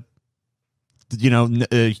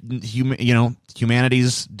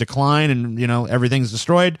humanity's decline and, everything's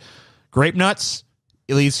destroyed. Grape nuts,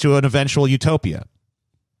 it leads to an eventual utopia.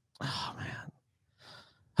 Oh,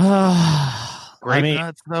 man. Grape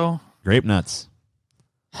nuts, though? Grape nuts.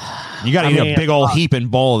 You got to eat a big old heaping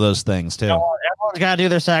bowl of those things, too. Everyone's got to do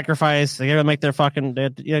their sacrifice. They got to make their fucking.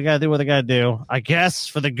 You got to do what they got to do. I guess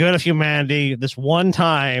for the good of humanity, this one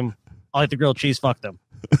time, I'll eat the grilled cheese. Fuck them.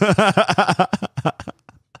 Fuck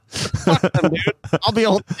them, dude. I'll be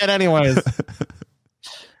old dead anyways.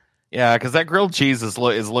 Yeah, because that grilled cheese is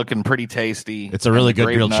looking pretty tasty. It's a really good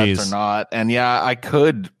grilled cheese. Or not, and yeah, I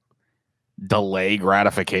could delay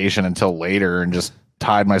gratification until later and just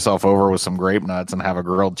tide myself over with some grape nuts and have a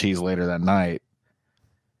grilled cheese later that night.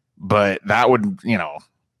 But that would,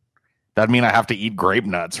 that'd mean I have to eat grape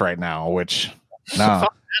nuts right now, which no,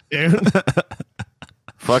 dude.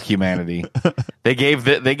 Fuck humanity. They gave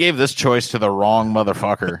this choice to the wrong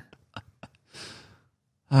motherfucker.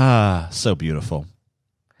 Ah, so beautiful.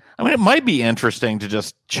 I mean, it might be interesting to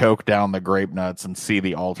just choke down the grape nuts and see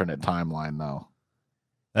the alternate timeline, though.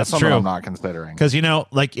 That's something true. I'm not considering. Because,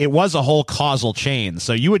 it was a whole causal chain.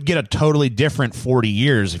 So you would get a totally different 40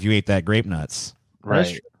 years if you ate that grape nuts.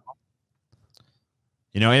 Right.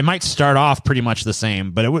 It might start off pretty much the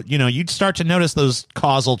same, but it would, you'd start to notice those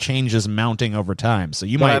causal changes mounting over time. So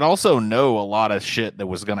I'd also know a lot of shit that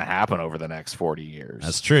was going to happen over the next 40 years.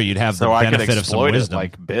 That's true. You'd have the benefit of some wisdom.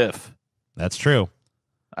 Like Biff. That's true.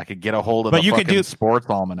 I could get a hold of the sports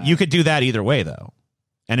almanac. You could do that either way, though.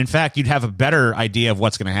 And in fact, you'd have a better idea of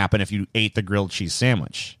what's going to happen if you ate the grilled cheese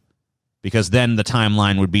sandwich, because then the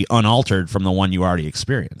timeline would be unaltered from the one you already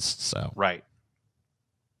experienced. So right.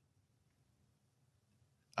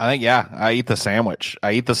 I think, yeah, I eat the sandwich.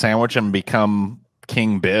 I eat the sandwich and become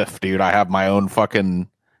King Biff, dude. I have my own fucking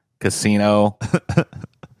casino.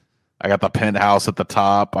 I got the penthouse at the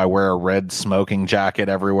top. I wear a red smoking jacket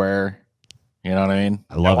everywhere. You know what I mean?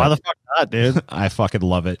 I love it. Why the fuck not, dude? I fucking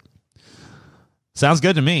love it. Sounds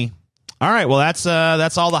good to me. All right, well that's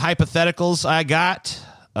all the hypotheticals I got.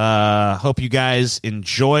 Hope you guys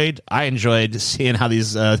enjoyed. I enjoyed seeing how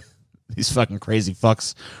these fucking crazy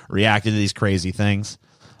fucks reacted to these crazy things.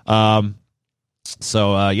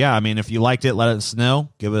 Yeah, I mean, if you liked it, let us know.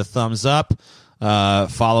 Give it a thumbs up.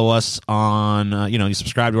 Follow us on, you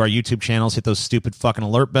subscribe to our YouTube channels, hit those stupid fucking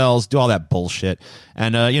alert bells, do all that bullshit.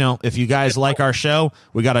 And, if you guys like our show,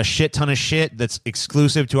 we got a shit ton of shit that's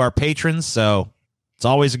exclusive to our patrons. So it's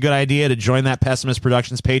always a good idea to join that Pessimist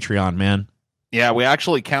Productions Patreon, man. Yeah, we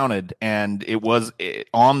actually counted, and it was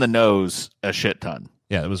on the nose a shit ton.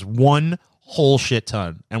 Yeah, it was one whole shit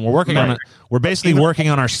ton. And we're working on it. We're basically working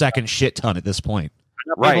on our second shit ton at this point.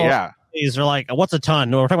 Right, yeah. These are like, what's a ton?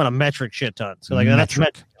 No, we're talking about a metric shit ton. So that's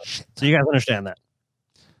metric. So you guys understand that.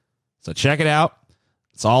 So check it out.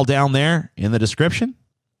 It's all down there in the description.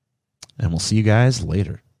 And we'll see you guys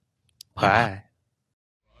later. Bye.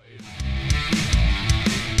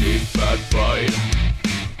 Deep fat fried.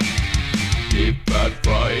 Deep fat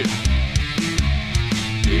fried.